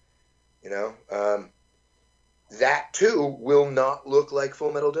 That too will not look like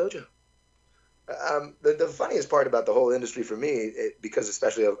Full Metal Dojo. The funniest part about the whole industry for me, because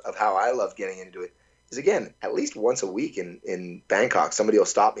especially of how I love getting into it, is again, at least once a week in Bangkok, somebody will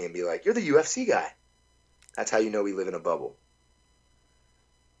stop me and be like, "You're the UFC guy." That's how you know we live in a bubble.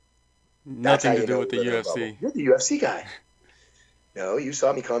 Nothing to do with the UFC. You're the UFC guy. No, you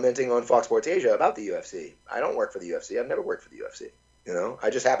saw me commenting on Fox Sports Asia about the UFC. I don't work for the UFC. I've never worked for the UFC. I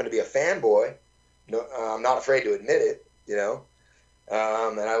just happen to be a fanboy. No, I'm not afraid to admit it.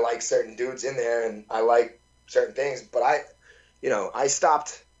 And I like certain dudes in there, and I like certain things. But I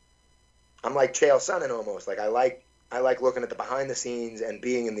stopped. I'm like Chael Sonnen almost. Like I like looking at the behind the scenes and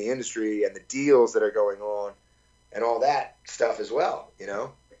being in the industry and the deals that are going on and all that stuff as well.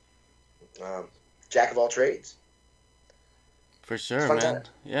 Jack of all trades. For sure, man. Time.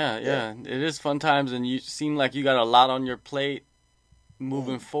 Yeah. It is fun times, and you seem like you got a lot on your plate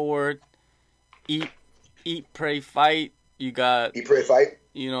moving forward. Eat, pray, fight. You got Eat, Pray, Fight.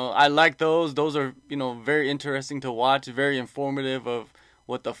 I like those. Those are, very interesting to watch, very informative of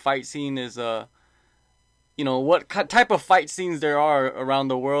what the fight scene is, what type of fight scenes there are around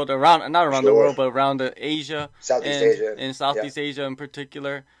the world, not around the world, but around Asia. Southeast Asia. And Southeast Asia in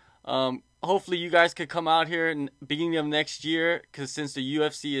particular. Hopefully you guys could come out here in the beginning of next year, because since the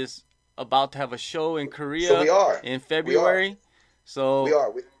UFC is about to have a show in Korea so we are. In February. We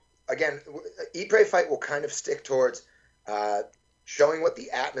are. Again, Eat, Pray, Fight will kind of stick towards showing what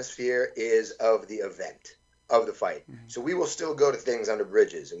the atmosphere is of the event, of the fight. Mm-hmm. So we will still go to things under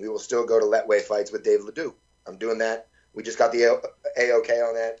bridges, and we will still go to Letway fights with Dave Ledoux. I'm doing that. We just got the A-OK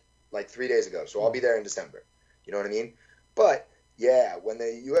on that like 3 days ago, so I'll be there in December. You know what I mean? But yeah, when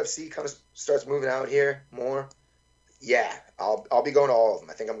the UFC starts moving out here more, yeah, I'll be going to all of them.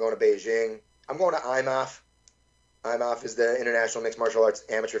 I think I'm going to Beijing. I'm going to IMAF. IMAF is the International Mixed Martial Arts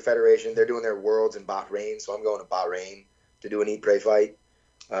Amateur Federation. They're doing their Worlds in Bahrain, so I'm going to Bahrain to do an Eat, Pray, Fight.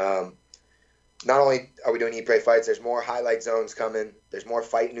 Not only are we doing Eat, Pray, Fights, there's more highlight zones coming. There's more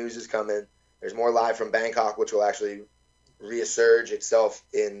fight news is coming. There's more live from Bangkok, which will actually resurge itself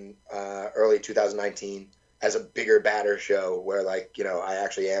in early 2019 as a bigger, badder show where, I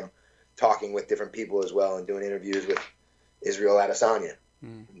actually am talking with different people as well and doing interviews with Israel Adesanya,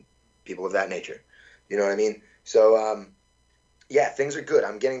 people of that nature. You know what I mean? So, things are good.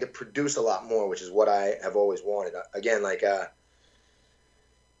 I'm getting to produce a lot more, which is what I have always wanted. Again,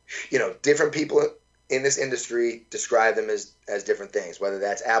 different people in this industry describe them as different things, whether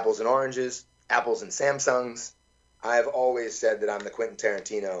that's apples and oranges, apples and Samsungs. I've always said that I'm the Quentin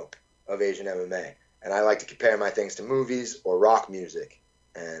Tarantino of Asian MMA, and I like to compare my things to movies or rock music,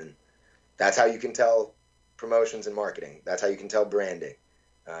 and that's how you can tell promotions and marketing. That's how you can tell branding.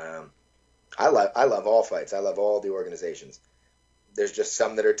 I love all fights. I love all the organizations. There's just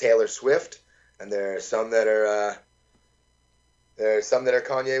some that are Taylor Swift, and there are some that are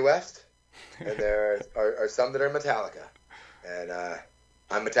Kanye West, and there are some that are Metallica, and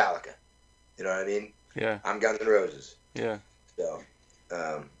I'm Metallica. You know what I mean? Yeah. I'm Guns N' Roses. Yeah. So,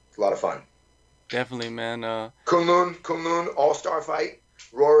 it's a lot of fun. Definitely, man. Kunlun All-Star Fight,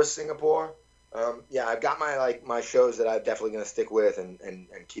 Roar, Singapore. I've got my shows that I'm definitely going to stick with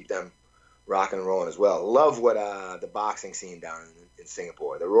and keep them rocking and rolling as well. Love what the boxing scene down in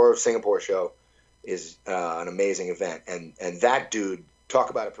Singapore. The Roar of Singapore show is an amazing event, and that dude, talk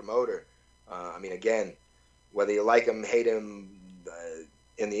about a promoter. Again, whether you like him, hate him,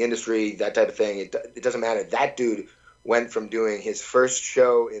 in the industry, that type of thing, it doesn't matter. That dude went from doing his first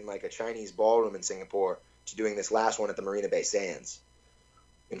show in a Chinese ballroom in Singapore to doing this last one at the Marina Bay Sands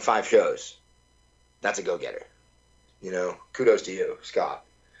in 5 shows. that's a go-getter. You know, kudos to you, Scott.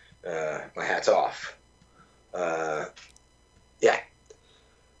 My hat's off. Yeah.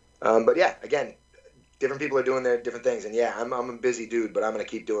 But yeah, again, different people are doing their different things, and yeah, I'm a busy dude, but I'm gonna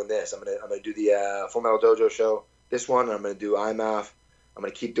keep doing this. I'm gonna do the Full Metal Dojo show, this one. I'm gonna do IMAF. I'm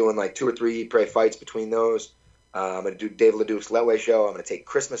gonna keep doing like 2 or 3 Prey fights between those. I'm gonna do Dave LeDuc's Letway show. I'm gonna take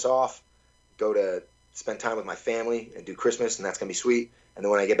Christmas off, go to spend time with my family and do Christmas, and that's gonna be sweet. And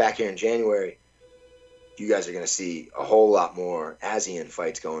then when I get back here in January, you guys are gonna see a whole lot more ASEAN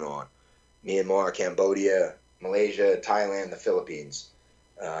fights going on. Myanmar, Cambodia, Malaysia, Thailand, the Philippines.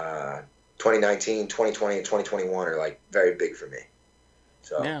 2019, 2020, and 2021 are like very big for me.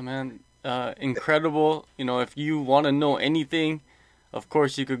 So Yeah, man. Incredible. You know, if you want to know anything, of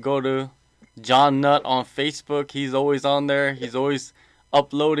course you could go to John Nutt on Facebook. He's always on there. He's always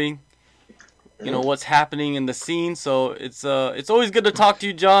uploading, you know, what's happening in the scene. So it's always good to talk to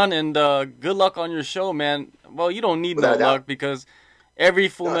you, John, and good luck on your show, man. Well, you don't need no luck because every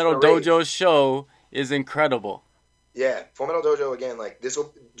Full Metal Dojo show is incredible. Yeah, Full Metal Dojo again. Like this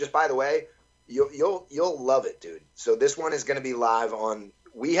will just, by the way, you'll love it, dude. So this one is going to be live on.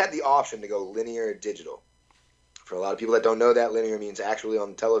 We had the option to go linear digital. For a lot of people that don't know that, linear means actually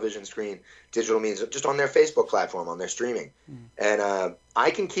on the television screen. Digital means just on their Facebook platform, on their streaming. And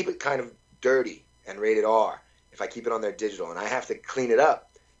I can keep it kind of dirty and rated R if I keep it on their digital, and I have to clean it up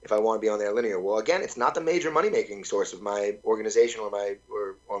if I want to be on their linear. Well, again, it's not the major money making source of my organization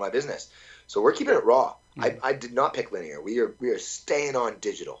or my business. So we're keeping it raw. I did not pick linear. We are staying on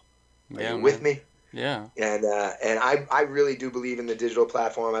digital. Are you with me? Yeah. And I really do believe in the digital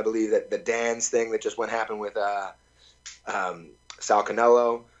platform. I believe that the Dan's thing that just happened with Sal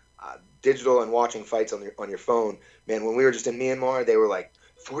Canelo, digital and watching fights on your phone. Man, when we were just in Myanmar, they were like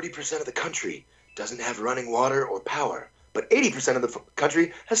 40% of the country doesn't have running water or power, but 80% of the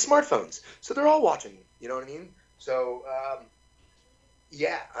country has smartphones. So they're all watching. You know what I mean? So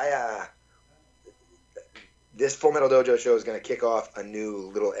yeah, this Full Metal Dojo show is going to kick off a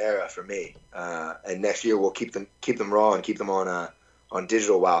new little era for me, and next year we'll keep them raw and keep them on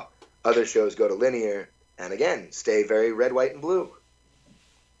digital, while other shows go to linear. And again, stay very red, white, and blue.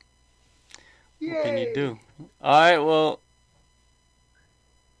 What can you do? All right, well,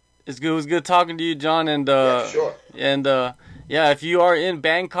 it was good talking to you, John. And yeah, sure. And yeah, if you are in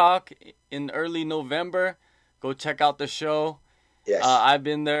Bangkok in early November, go check out the show. Yes. I've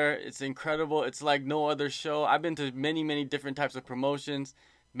been there. It's incredible. It's like no other show. I've been to many, many different types of promotions,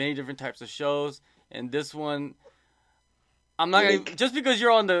 many different types of shows, and this one, I'm not gonna, just because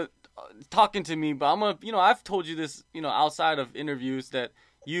you're on the talking to me, but I'm gonna, you know, I've told you this, you know, outside of interviews, that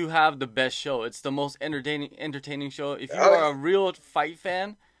you have the best show. It's the most entertaining show. If you are a real fight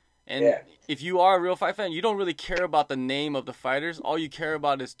fan, and if you are a real fight fan, you don't really care about the name of the fighters. All you care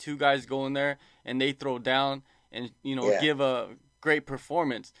about is 2 guys going there and they throw down and, you know, give a great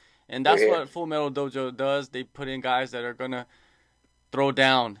performance. And that's what Full Metal Dojo does. They put in guys that are gonna throw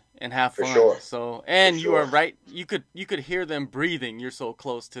down and have fun. Sure. So, and you are right. You could hear them breathing. You're so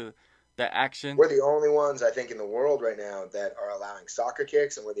close to the action. We're the only ones, I think, in the world right now that are allowing soccer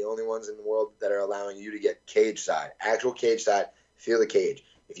kicks, and we're the only ones in the world that are allowing you to get cage side, actual cage side, feel the cage.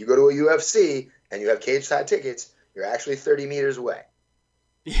 If you go to a UFC and you have cage side tickets, you're actually 30 meters away.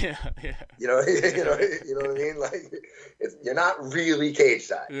 Yeah. You know what I mean? Like, you're not really cage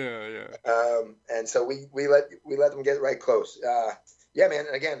side. Yeah. And so we let them get right close. Yeah, man.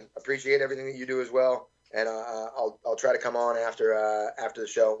 And again, appreciate everything that you do as well. And I'll try to come on after the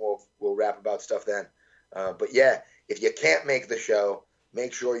show. And we'll rap about stuff then. But yeah, if you can't make the show,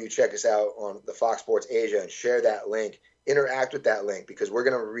 make sure you check us out on the Fox Sports Asia and share that link. Interact with that link, because we're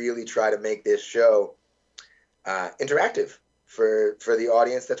gonna really try to make this show interactive for the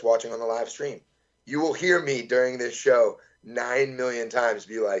audience that's watching on the live stream. You will hear me during this show 9 million times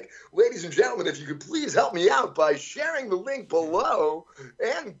be like, ladies and gentlemen, if you could please help me out by sharing the link below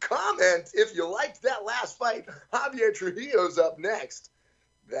and comment if you liked that last fight. Javier Trujillo's up next.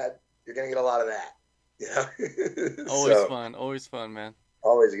 That you're going to get a lot of that. You know? Always fun, man.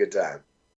 Always a good time.